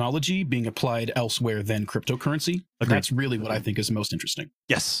blockchain technology being applied elsewhere than cryptocurrency. Agreed. That's really what I think is most interesting.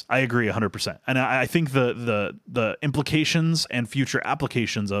 Yes, I agree 100%. And I think the implications and future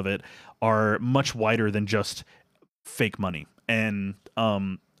applications of it are much wider than just fake money. And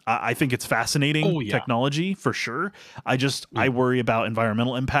I think it's fascinating technology for sure. I worry about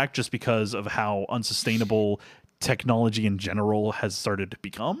environmental impact just because of how unsustainable technology in general has started to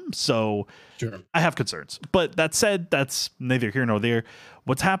become. So I have concerns. But that said, that's neither here nor there.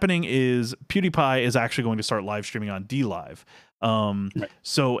 What's happening is PewDiePie is actually going to start live streaming on DLive.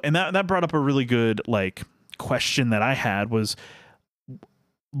 So, and that brought up a really good like question that I had, was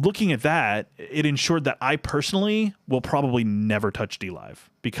looking at that, it ensured that I personally will probably never touch DLive,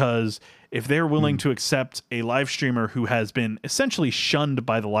 because if they're willing to accept a live streamer who has been essentially shunned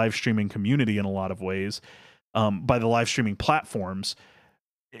by the live streaming community in a lot of ways, by the live streaming platforms,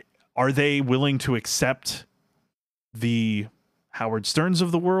 are they willing to accept the Howard Sterns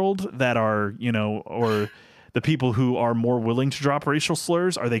of the world that are, or the people who are more willing to drop racial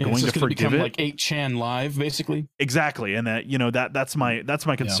slurs? Are they going to forgive it? Like 8chan live, basically. Exactly. And that, that's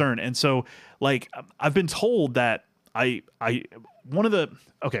my concern. And so like, I've been told that I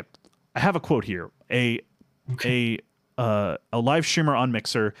have a quote here. A live streamer on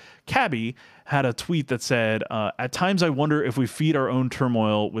Mixer, Cabby, had a tweet that said, at times I wonder if we feed our own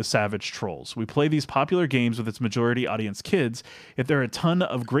turmoil with savage trolls. We play these popular games with its majority audience kids. If there are a ton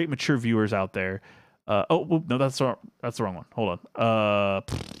of great mature viewers out there, no, that's the wrong one. Hold on.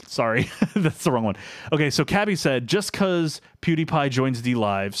 Sorry, that's the wrong one. Okay, so Cabby said, just because PewDiePie joins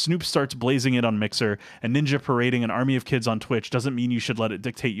DLive, Snoop starts blazing it on Mixer, and Ninja parading an army of kids on Twitch doesn't mean you should let it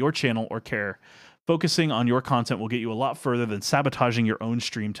dictate your channel or care. Focusing on your content will get you a lot further than sabotaging your own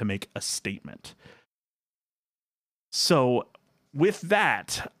stream to make a statement. So with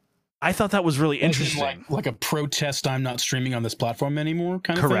that, I thought that was really interesting. Like a protest, I'm not streaming on this platform anymore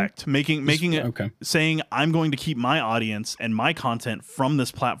kind of thing? Correct. Making it, saying I'm going to keep my audience and my content from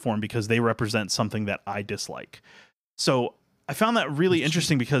this platform because they represent something that I dislike. So I found that really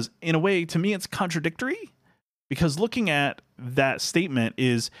interesting because in a way, to me, it's contradictory, because looking at that statement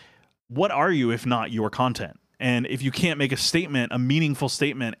is, what are you if not your content? And if you can't make a statement, a meaningful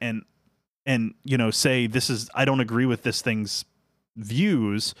statement, and you know, say I don't agree with this thing's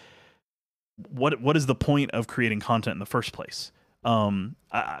views, what is the point of creating content in the first place?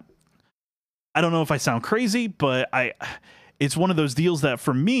 I don't know if I sound crazy, but it's one of those deals that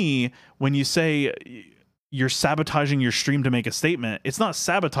for me, when you say you're sabotaging your stream to make a statement, it's not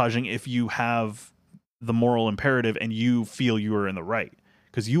sabotaging if you have the moral imperative and you feel you are in the right,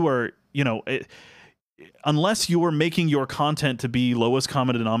 because you are, you know, unless you are making your content to be lowest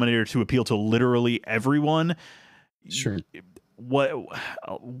common denominator to appeal to literally everyone. Sure. What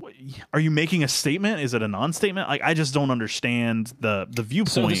are you making a statement? Is it a non-statement? Like, I just don't understand the viewpoint.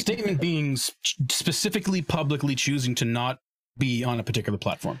 So the statement being specifically publicly choosing to not be on a particular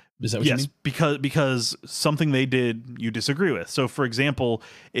platform. Is that what you mean? Yes, because something they did you disagree with. So for example,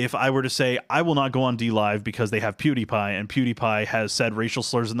 if I were to say I will not go on DLive because they have PewDiePie, and PewDiePie has said racial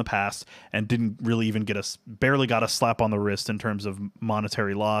slurs in the past and didn't really even barely got a slap on the wrist in terms of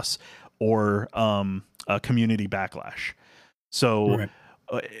monetary loss or community backlash. So right.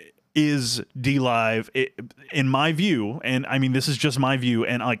 Is DLive, in my view, and I mean, this is just my view,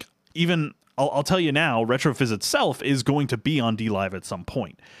 and like, even I'll tell you now, RetroFizz itself is going to be on DLive at some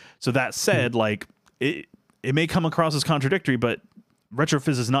point. So that said, like, it may come across as contradictory, but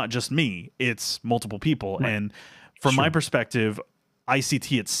RetroFizz is not just me, it's multiple people. Right. And from my perspective,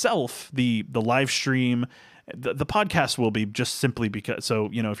 ICT itself, the live stream, the podcast will be just simply because, so,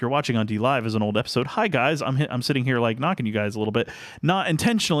 you know, if you're watching on DLive as an old episode, hi guys, I'm sitting here like knocking you guys a little bit, not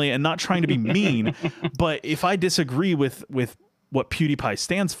intentionally and not trying to be mean, but if I disagree with what PewDiePie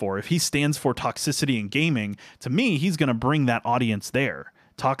stands for, if he stands for toxicity in gaming, to me, he's going to bring that audience there.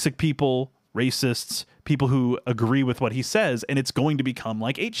 Toxic people, racists, people who agree with what he says, and it's going to become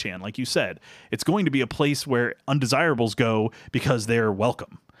like 8chan, like you said. It's going to be a place where undesirables go because they're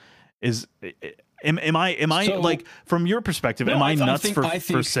welcome. Am I so, like, from your perspective, no, am I nuts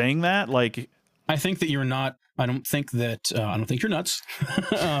for saying that? Like, I think that you're not. I don't think you're nuts.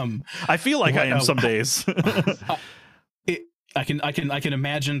 I feel like I am some days. I can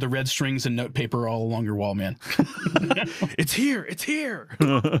imagine the red strings and note paper all along your wall, man. It's here.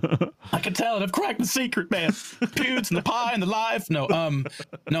 I can tell it. I've cracked the secret, man. Pewds and the pie and the live. No,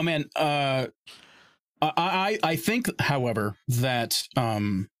 man. I think, however, that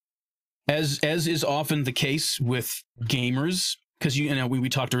as is often the case with gamers, because we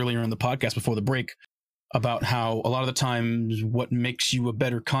talked earlier in the podcast before the break about how a lot of the times what makes you a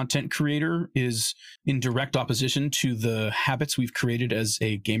better content creator is in direct opposition to the habits we've created as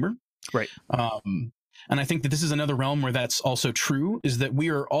a gamer. Right. And I think that this is another realm where that's also true, is that we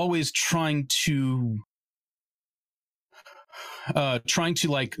are always trying to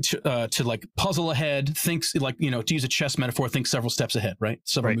puzzle ahead, thinks like, you know, to use a chess metaphor, think several steps ahead, right?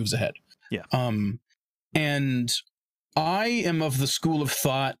 Several moves ahead. Yeah. And I am of the school of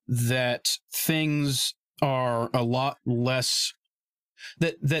thought that things are a lot less,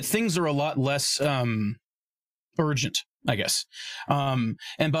 that things are a lot less urgent, I guess. And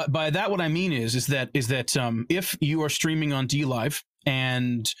by that, what I mean is that if you are streaming on DLive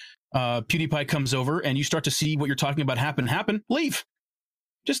and PewDiePie comes over and you start to see what you're talking about happen, leave.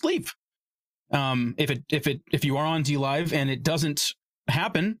 Just leave. If you are on DLive and it doesn't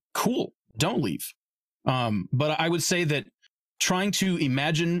happen, cool, don't leave. But I would say that trying to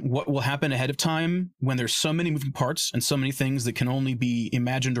imagine what will happen ahead of time when there's so many moving parts and so many things that can only be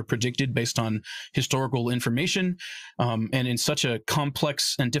imagined or predicted based on historical information, and in such a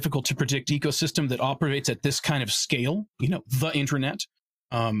complex and difficult to predict ecosystem that operates at this kind of scale, you know, the internet,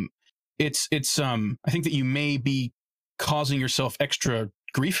 I think that you may be causing yourself extra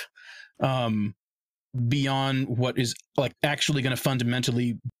grief beyond what is like actually going to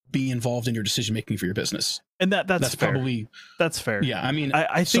fundamentally be involved in your decision making for your business. And that's fair. That's fair. Yeah, I mean,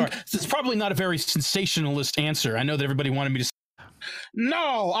 I think it's probably not a very sensationalist answer. I know that everybody wanted me to say,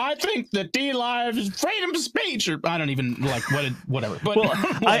 no, I think that DLive is freedom of speech, or I don't even like whatever. But well,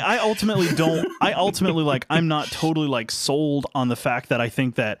 I ultimately don't. I ultimately, like, I'm not totally like sold on the fact that I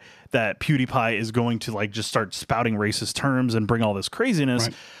think that PewDiePie is going to like just start spouting racist terms and bring all this craziness.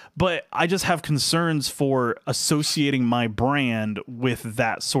 Right. But I just have concerns for associating my brand with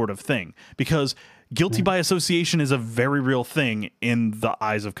that sort of thing, because guilty by association is a very real thing in the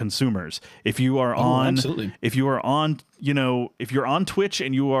eyes of consumers. If you are if you're on Twitch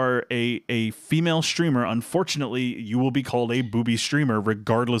and you are a female streamer, unfortunately, you will be called a booby streamer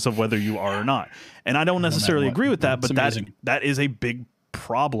regardless of whether you are or not. And I don't necessarily agree with that, but that is a big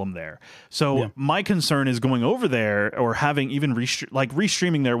problem there. So Yeah. my concern is going over there or having even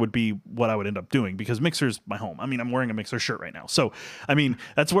restreaming there would be what I would end up doing, because Mixer's my home. I mean, I'm wearing a Mixer shirt right now. So, I mean,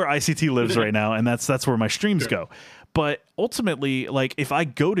 that's where ICT lives right now, and that's where my streams go. But ultimately, like, if I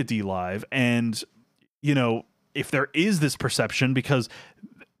go to DLive and, you know, if there is this perception, because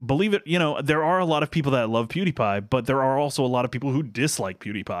believe it, you know, there are a lot of people that love PewDiePie, but there are also a lot of people who dislike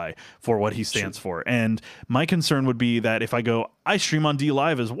PewDiePie for what he stands for. And my concern would be that if I go, I stream on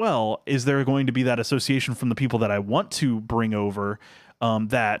DLive as well, is there going to be that association from the people that I want to bring over,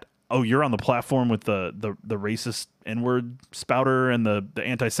 that, oh, you're on the platform with the racist N-word spouter and the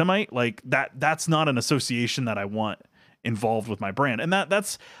anti-Semite? Like, that's not an association that I want involved with my brand. And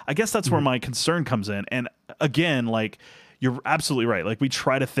that's I guess that's where my concern comes in. And again, like, you're absolutely right. Like, we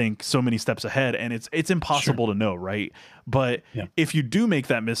try to think so many steps ahead, and it's impossible to know, right? But if you do make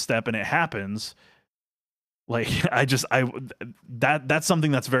that misstep and it happens, like, that's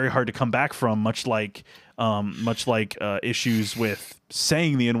something that's very hard to come back from, much like issues with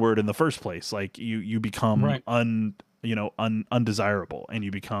saying the N-word in the first place. Like, you become undesirable, and you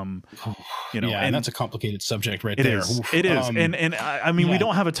become, you know, and that's a complicated subject right there. It is. And I mean, we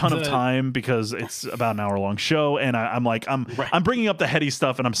don't have a ton of time because it's about an hour-long show, and I'm bringing up the heady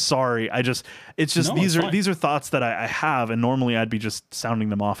stuff, and I'm sorry. These are thoughts that I have, and normally I'd be just sounding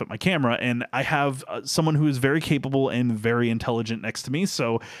them off at my camera, and I have someone who is very capable and very intelligent next to me,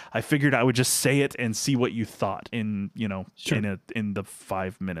 so I figured I would just say it and see what you thought in, you know, in the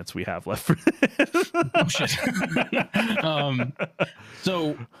 5 minutes we have left for this. Oh shit.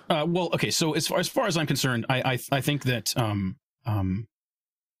 So as far as I'm concerned, I think that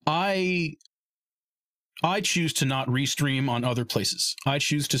I choose to not restream on other places. I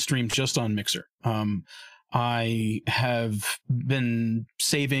choose to stream just on Mixer. I have been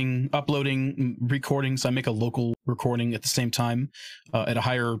uploading recordings. I make a local recording at the same time, at a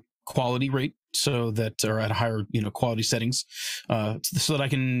higher quality rate, so that, or at a higher, you know, quality settings, so that I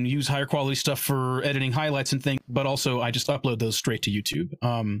can use higher quality stuff for editing highlights and things. But also, I just upload those straight to YouTube.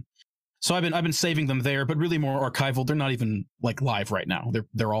 So I've been saving them there, but really more archival. They're not even like live right now.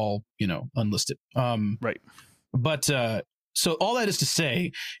 They're all, you know, unlisted. Right. But so all that is to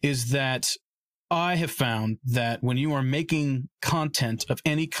say is that I have found that when you are making content of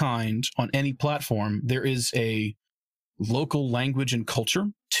any kind on any platform, there is a local language and culture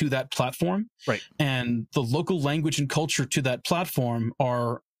to that platform. Right. And the local language and culture to that platform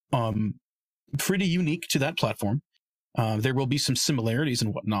are pretty unique to that platform. There will be some similarities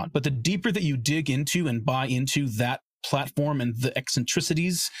and whatnot, but the deeper that you dig into and buy into that platform and the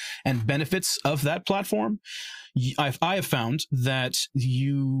eccentricities and benefits of that platform, I have found that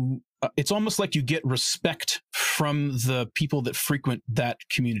it's almost like you get respect from the people that frequent that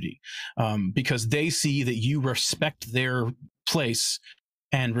community, because they see that you respect their place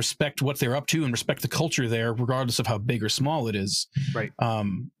and respect what they're up to and respect the culture there, regardless of how big or small it is. Right.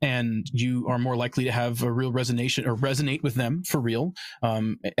 And you are more likely to have a real resonate with them for real,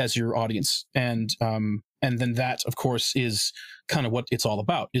 as your audience. And then that, of course, is kind of what it's all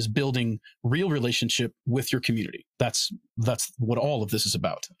about, is building real relationship with your community. That's what all of this is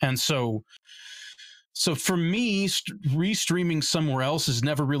about. And so for me, restreaming somewhere else has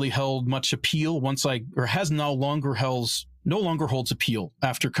never really held much appeal no longer holds appeal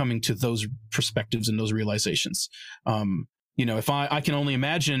after coming to those perspectives and those realizations. You know, if I can only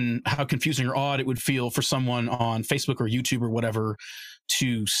imagine how confusing or odd it would feel for someone on Facebook or YouTube or whatever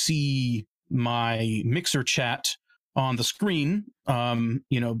to see my Mixer chat on the screen,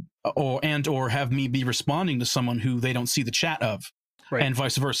 you know, or have me be responding to someone who they don't see the chat of. Right. And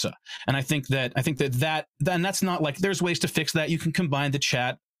vice versa. And I think that that's not like, there's ways to fix that. You can combine the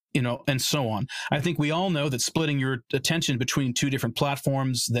chat, you know, and so on. I think we all know that splitting your attention between two different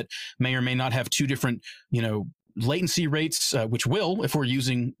platforms that may or may not have two different, you know, latency rates, which will, if we're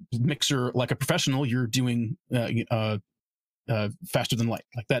using Mixer like a professional, you're doing faster than light.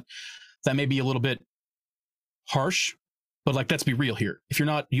 Like that may be a little bit harsh, but like, let's be real here. If you're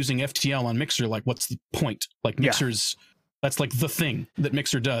not using FTL on Mixer, like, what's the point? Like, Mixer's that's like the thing that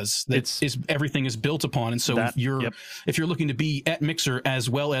Mixer does. Everything is built upon. And so if you're looking to be at Mixer as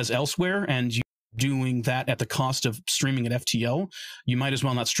well as elsewhere, and you're doing that at the cost of streaming at FTL, you might as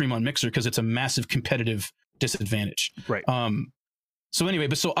well not stream on Mixer, because it's a massive competitive disadvantage. Right. So anyway,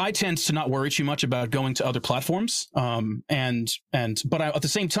 but I tend to not worry too much about going to other platforms. But at the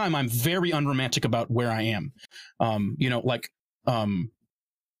same time, I'm very unromantic about where I am. You know, like, how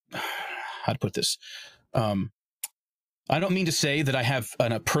to put this? I don't mean to say that I have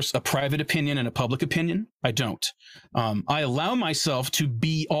a private opinion and a public opinion. I don't. I allow myself to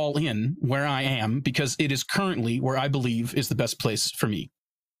be all in where I am because it is currently where I believe is the best place for me.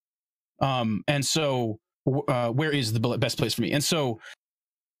 And so where is the best place for me? And so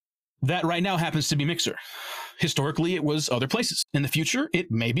that right now happens to be Mixer. Historically, it was other places. In the future,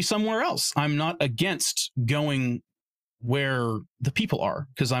 it may be somewhere else. I'm not against going where the people are,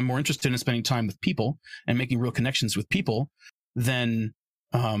 because I'm more interested in spending time with people and making real connections with people than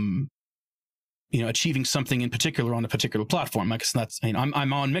achieving something in particular on a particular platform. I guess that's,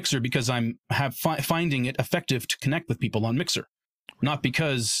 I'm on Mixer because I'm finding it effective to connect with people on Mixer, not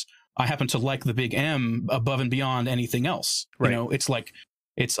because I happen to like the big M above and beyond anything else. Right. It's like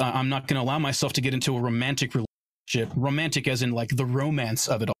I'm not going to allow myself to get into a romantic relationship, romantic as in like the romance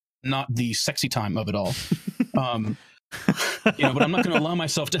of it all, not the sexy time of it all. But I'm not going to allow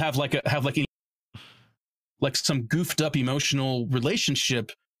myself to have some goofed up emotional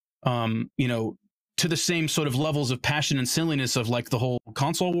relationship, to the same sort of levels of passion and silliness of like the whole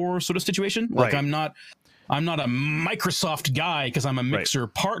console war sort of situation. Like, I'm not a Microsoft guy because I'm a Mixer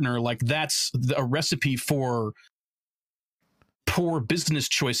partner. Like, that's a recipe for poor business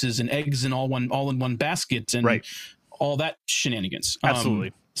choices and eggs in all in one basket and all that shenanigans.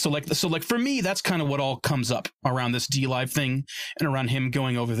 Absolutely. So like for me, that's kind of what all comes up around this DLive thing and around him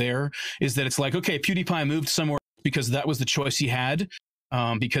going over there, is that it's like, okay, PewDiePie moved somewhere because that was the choice he had,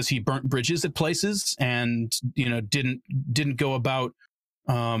 because he burnt bridges at places and didn't go about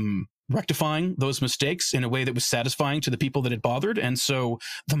rectifying those mistakes in a way that was satisfying to the people that it bothered. And so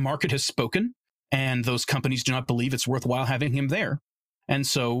the market has spoken, and those companies do not believe it's worthwhile having him there. And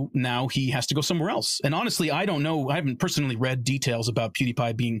so now he has to go somewhere else. And honestly, I don't know. I haven't personally read details about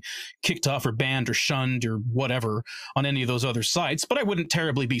PewDiePie being kicked off or banned or shunned or whatever on any of those other sites, but I wouldn't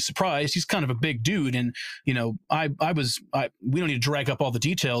terribly be surprised. He's kind of a big dude. And, we don't need to drag up all the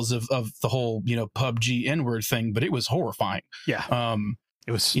details of the whole, PUBG N-word thing, but it was horrifying. Yeah.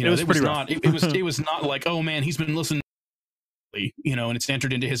 It was pretty rough. It was not like, oh man, he's been listening, and it's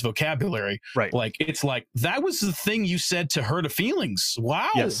entered into his vocabulary. Right. Like, it's like, that was the thing you said to hurt his feelings. Wow,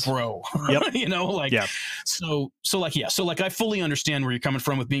 bro. Yep. So I fully understand where you're coming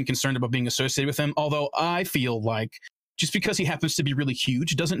from with being concerned about being associated with him. Although I feel like just because he happens to be really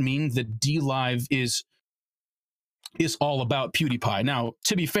huge doesn't mean that DLive is all about PewDiePie. Now,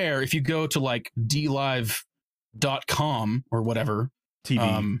 to be fair, if you go to like DLive.com or whatever,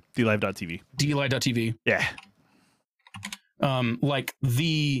 DLive.tv. DLive.tv. Yeah. Like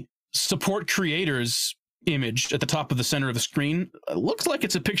the support creators image at the top of the center of the screen looks like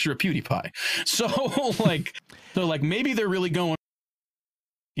it's a picture of PewDiePie. So like maybe they're really going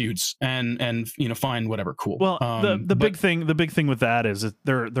huge and fine, whatever, cool. Well, the big thing with that is that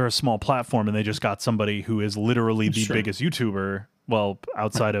they're a small platform, and they just got somebody who is literally the biggest YouTuber. Well,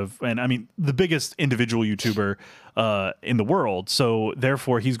 outside of, and I mean, the biggest individual YouTuber in the world. So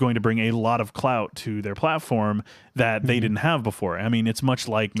therefore, he's going to bring a lot of clout to their platform that they didn't have before. I mean, it's much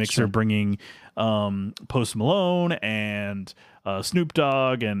like Mixer bringing Post Malone and Snoop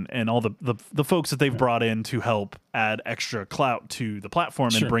Dogg and all the folks that they've brought in to help add extra clout to the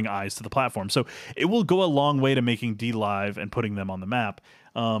platform and bring eyes to the platform. So it will go a long way to making DLive and putting them on the map.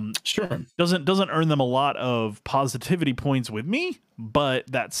 Doesn't earn them a lot of positivity points with me, but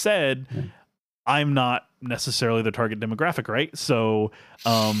that said, I'm not necessarily the target demographic, right? So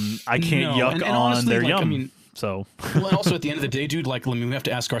I can't yuck and on honestly, their yum. Well, also at the end of the day, dude, like, we have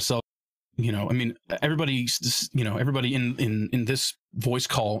to ask ourselves, everybody in this voice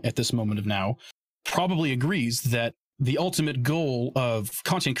call at this moment of now probably agrees that the ultimate goal of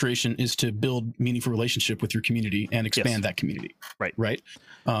content creation is to build meaningful relationship with your community and expand that community. Right.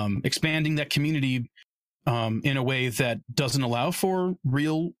 Expanding that community in a way that doesn't allow for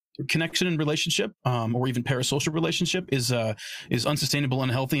real connection and relationship, or even parasocial relationship is unsustainable,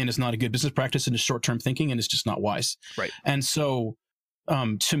 unhealthy, and is not a good business practice, and is short-term thinking, and it's just not wise. Right. And so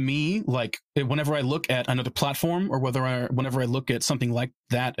to me, like, whenever I look at another platform or whenever I look at something like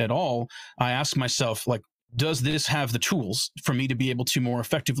that at all, I ask myself, like, does this have the tools for me to be able to more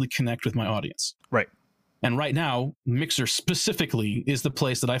effectively connect with my audience? Right. And right now, Mixer specifically is the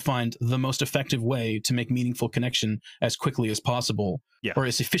place that I find the most effective way to make meaningful connection as quickly as possible, or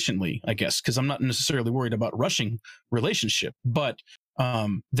as efficiently, I guess, because I'm not necessarily worried about rushing relationship, but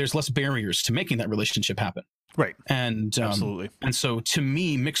there's less barriers to making that relationship happen. Right. And absolutely. And so to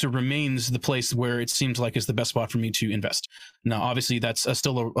me, Mixer remains the place where it seems like is the best spot for me to invest. Now, obviously, that's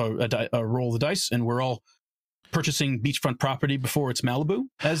still a roll of the dice, and we're all purchasing beachfront property before it's Malibu,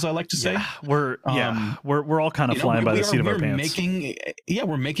 as I like to say. We're all kind of flying by the seat of our pants.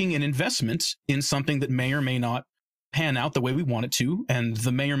 We're making an investment in something that may or may not pan out the way we want it to, and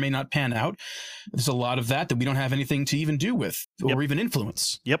the may or may not pan out. There's a lot of that we don't have anything to even do with or even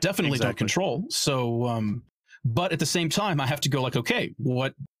influence. Definitely don't control. So, but at the same time, I have to go like, okay,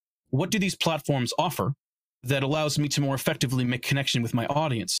 what do these platforms offer that allows me to more effectively make connection with my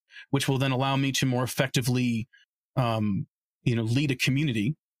audience, which will then allow me to more effectively, lead a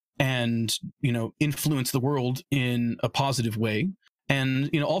community and, influence the world in a positive way. And,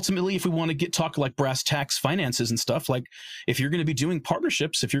 ultimately, if we want to talk like brass tacks finances and stuff, like if you're going to be doing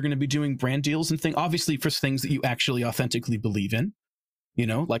partnerships, if you're going to be doing brand deals and things, obviously for things that you actually authentically believe in,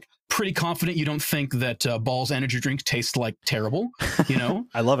 like pretty confident you don't think that Ball's energy drink tastes like terrible,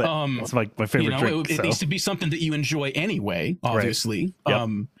 I love it. It's my favorite drink. It needs to be something that you enjoy anyway, obviously. Right.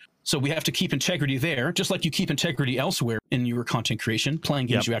 Yep. So we have to keep integrity there, just like you keep integrity elsewhere in your content creation, playing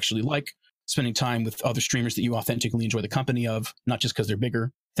games you actually like, spending time with other streamers that you authentically enjoy the company of, not just because they're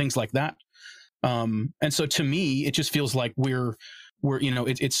bigger, things like that. And so to me, it just feels like we're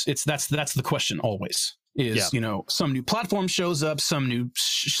that's the question always. Is some new platform shows up, some new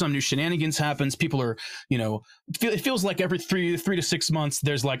shenanigans happens. People are it feels like every three to 6 months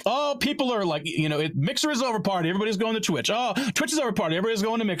there's like, oh, people are like, Mixer is over party, everybody's going to Twitch. Oh, Twitch is over party, everybody's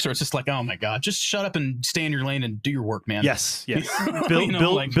going to Mixer. It's just like, oh my god, just shut up and stay in your lane and do your work, man. Yes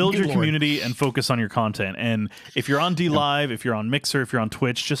build your community and focus on your content. And if you're on DLive, if you're on Mixer, if you're on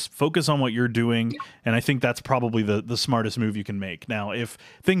Twitch, just focus on what you're doing. And I think that's probably the smartest move you can make. Now if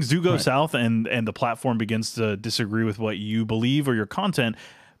things do go south and the platform begins to disagree with what you believe or your content,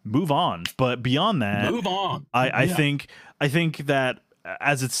 move on. But beyond that, move on. I think that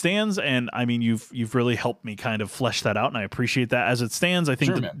as it stands, and I mean you've really helped me kind of flesh that out, and I appreciate that. As it stands, I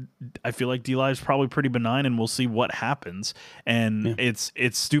think I feel like DLive is probably pretty benign, and we'll see what happens. And it's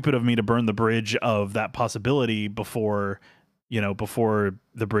stupid of me to burn the bridge of that possibility before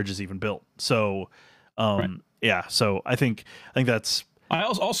the bridge is even built. So so I think that's. I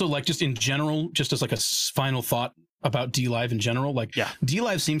also like, just in general, just as like a final thought about DLive in general, like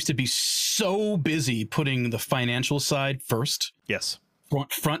DLive seems to be so busy putting the financial side first. Yes.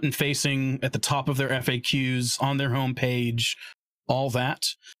 Front and facing at the top of their FAQs, on their homepage, all that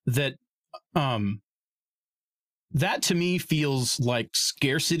that to me feels like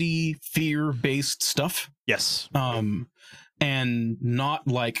scarcity, fear-based stuff. Yes. And not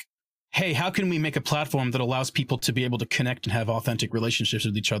like, hey, how can we make a platform that allows people to be able to connect and have authentic relationships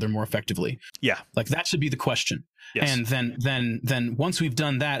with each other more effectively? Yeah. Like that should be the question. Yes. And then once we've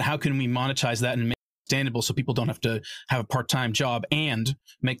done that, how can we monetize that and make it sustainable so people don't have to have a part-time job and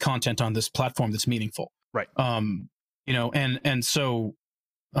make content on this platform that's meaningful? Right. So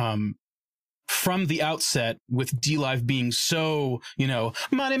from the outset, with DLive being so,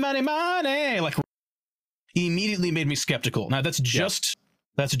 money, like, immediately made me skeptical. Now that's just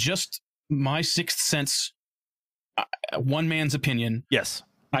my sixth sense, one man's opinion. Yes.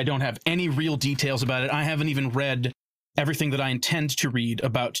 I don't have any real details about it. I haven't even read everything that I intend to read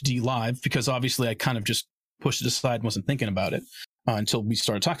about DLive, because obviously I kind of just pushed it aside and wasn't thinking about it until we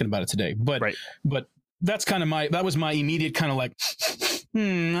started talking about it today. But that's kind of that was my immediate kind of like, I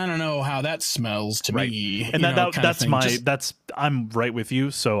don't know how that smells to me. And I'm right with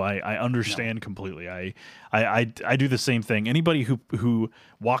you. So I understand completely. I do the same thing. Anybody who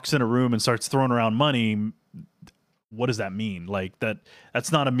walks in a room and starts throwing around money, what does that mean? Like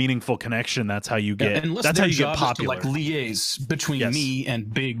that's not a meaningful connection. That's how you get, that's how you get popular. To like liaise between me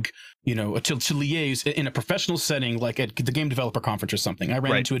and big, to liaise in a professional setting, like at the Game Developer Conference or something. I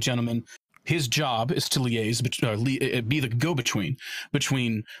ran into a gentleman. His job is to liaise, be the go-between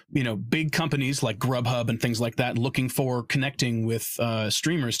between, big companies like Grubhub and things like that, looking for connecting with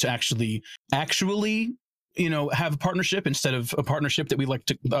streamers to actually, have a partnership instead of a partnership that we like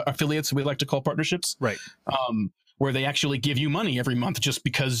to, affiliates we like to call partnerships. Right. Where they actually give you money every month just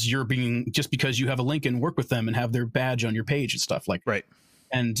because you have a link and work with them and have their badge on your page and stuff like. Right.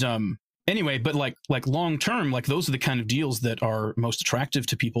 And anyway, but like long term, like those are the kind of deals that are most attractive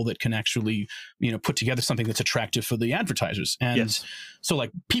to people that can actually, put together something that's attractive for the advertisers. And so like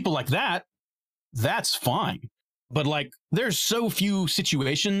people like that, that's fine. But like there's so few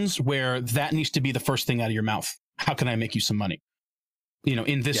situations where that needs to be the first thing out of your mouth. How can I make you some money?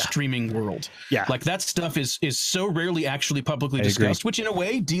 In this streaming world. Yeah. Like that stuff is so rarely actually publicly discussed, which in a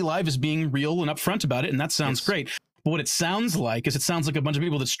way DLive is being real and upfront about it. And that sounds great. But what it sounds like is a bunch of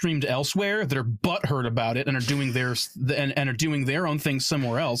people that streamed elsewhere that are butthurt about it and are doing and are doing their own thing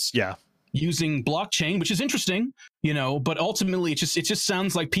somewhere else. Yeah. Using blockchain, which is interesting, but ultimately it just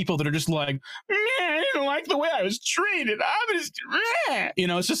sounds like people that are just like, I didn't like the way I was treated. I'm just,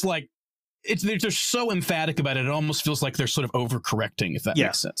 it's just like, they're so emphatic about it. It almost feels like they're sort of overcorrecting, if that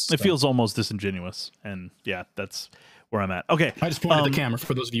makes sense. It feels almost disingenuous, and yeah, that's where I'm at. Okay, I just pointed at the camera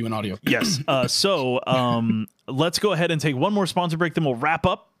for those of you in audio. Yes. Let's go ahead and take one more sponsor break, then we'll wrap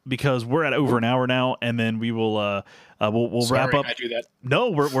up because we're at over an hour now, and then we will we'll wrap up. I do that. No,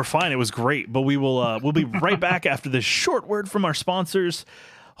 we're fine. It was great, but we'll be right back after this short word from our sponsors.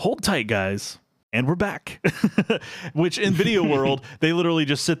 Hold tight, guys. And we're back. Which in video world, they literally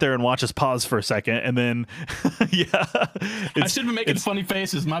just sit there and watch us pause for a second, and then I should be making funny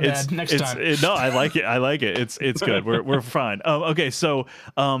faces. My bad. Next time. No, I like it. I like it. It's good. We're fine. Okay, so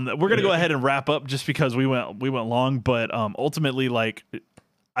we're gonna go ahead and wrap up just because we went long, but ultimately, like,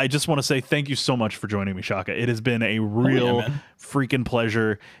 I just want to say thank you so much for joining me, Shaka. It has been a real freaking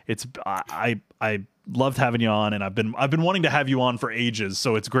pleasure. It's I loved having you on, and I've been wanting to have you on for ages.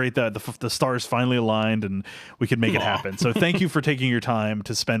 So it's great that the stars finally aligned and we could make it happen. So thank you for taking your time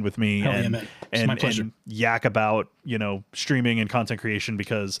to spend with me and yak about, you know, streaming and content creation,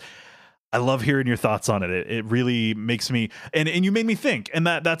 because I love hearing your thoughts on it. It really makes me, and you made me think, and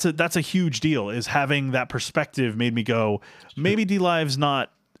that's a huge deal. Is having that perspective made me go, maybe DLive's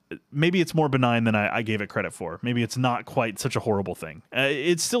not. Maybe it's more benign than I gave it credit for. Maybe it's not quite such a horrible thing.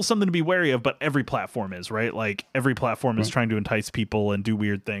 It's still something to be wary of, but every platform is, right? Like every platform is trying to entice people and do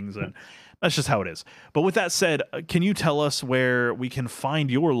weird things, and that's just how it is. But with that said, can you tell us where we can find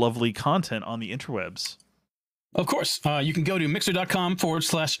your lovely content on the interwebs? Of course. You can go to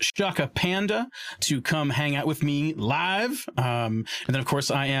mixer.com/Shaka Panda to come hang out with me live. And then, of course,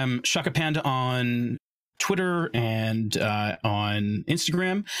 I am Shaka Panda on Twitter and on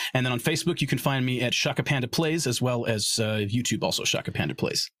Instagram, and then on Facebook you can find me at Shaka Panda Plays, as well as YouTube, also Shaka Panda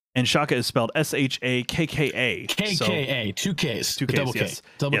Plays. And Shaka is spelled SHAKKA. KKA, two Ks, double K, yes.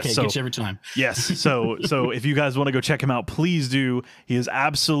 double yes, K, so, gets you every time. Yes, so if you guys want to go check him out, please do. He is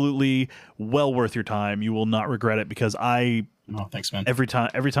absolutely well worth your time. You will not regret it, because oh, thanks, man. Every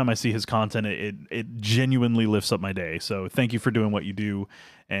time I see his content, it genuinely lifts up my day. So thank you for doing what you do,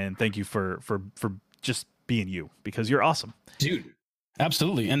 and thank you for just being you, because you're awesome, dude.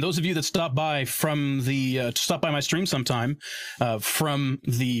 Absolutely. And those of you that stop by from the stop by my stream sometime from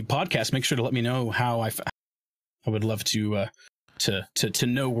the podcast, make sure to let me know how I would love to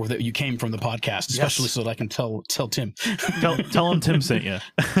know that you came from the podcast, especially so that I can tell Tim. Tell him Tim sent you.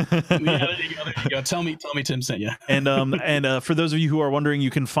 Yeah, there you go. Tell me Tim sent you. And for those of you who are wondering,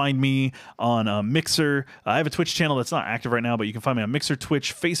 you can find me on Mixer. I have a Twitch channel that's not active right now, but you can find me on Mixer,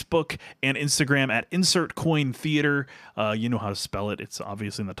 Twitch, Facebook, and Instagram at Insert Coin Theater. You know how to spell it. It's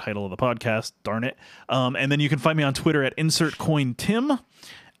obviously in the title of the podcast. Darn it. And then you can find me on Twitter at Insert Coin Tim.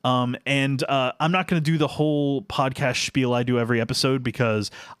 I'm not going to do the whole podcast spiel I do every episode,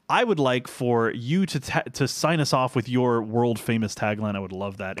 because I would like for you to sign us off with your world famous tagline. I would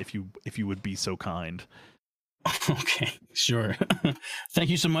love that if you would be so kind. Okay, sure.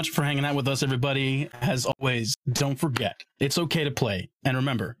 Thank you so much for hanging out with us, everybody. As always, don't forget, it's okay to play, and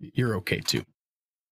remember, you're okay too.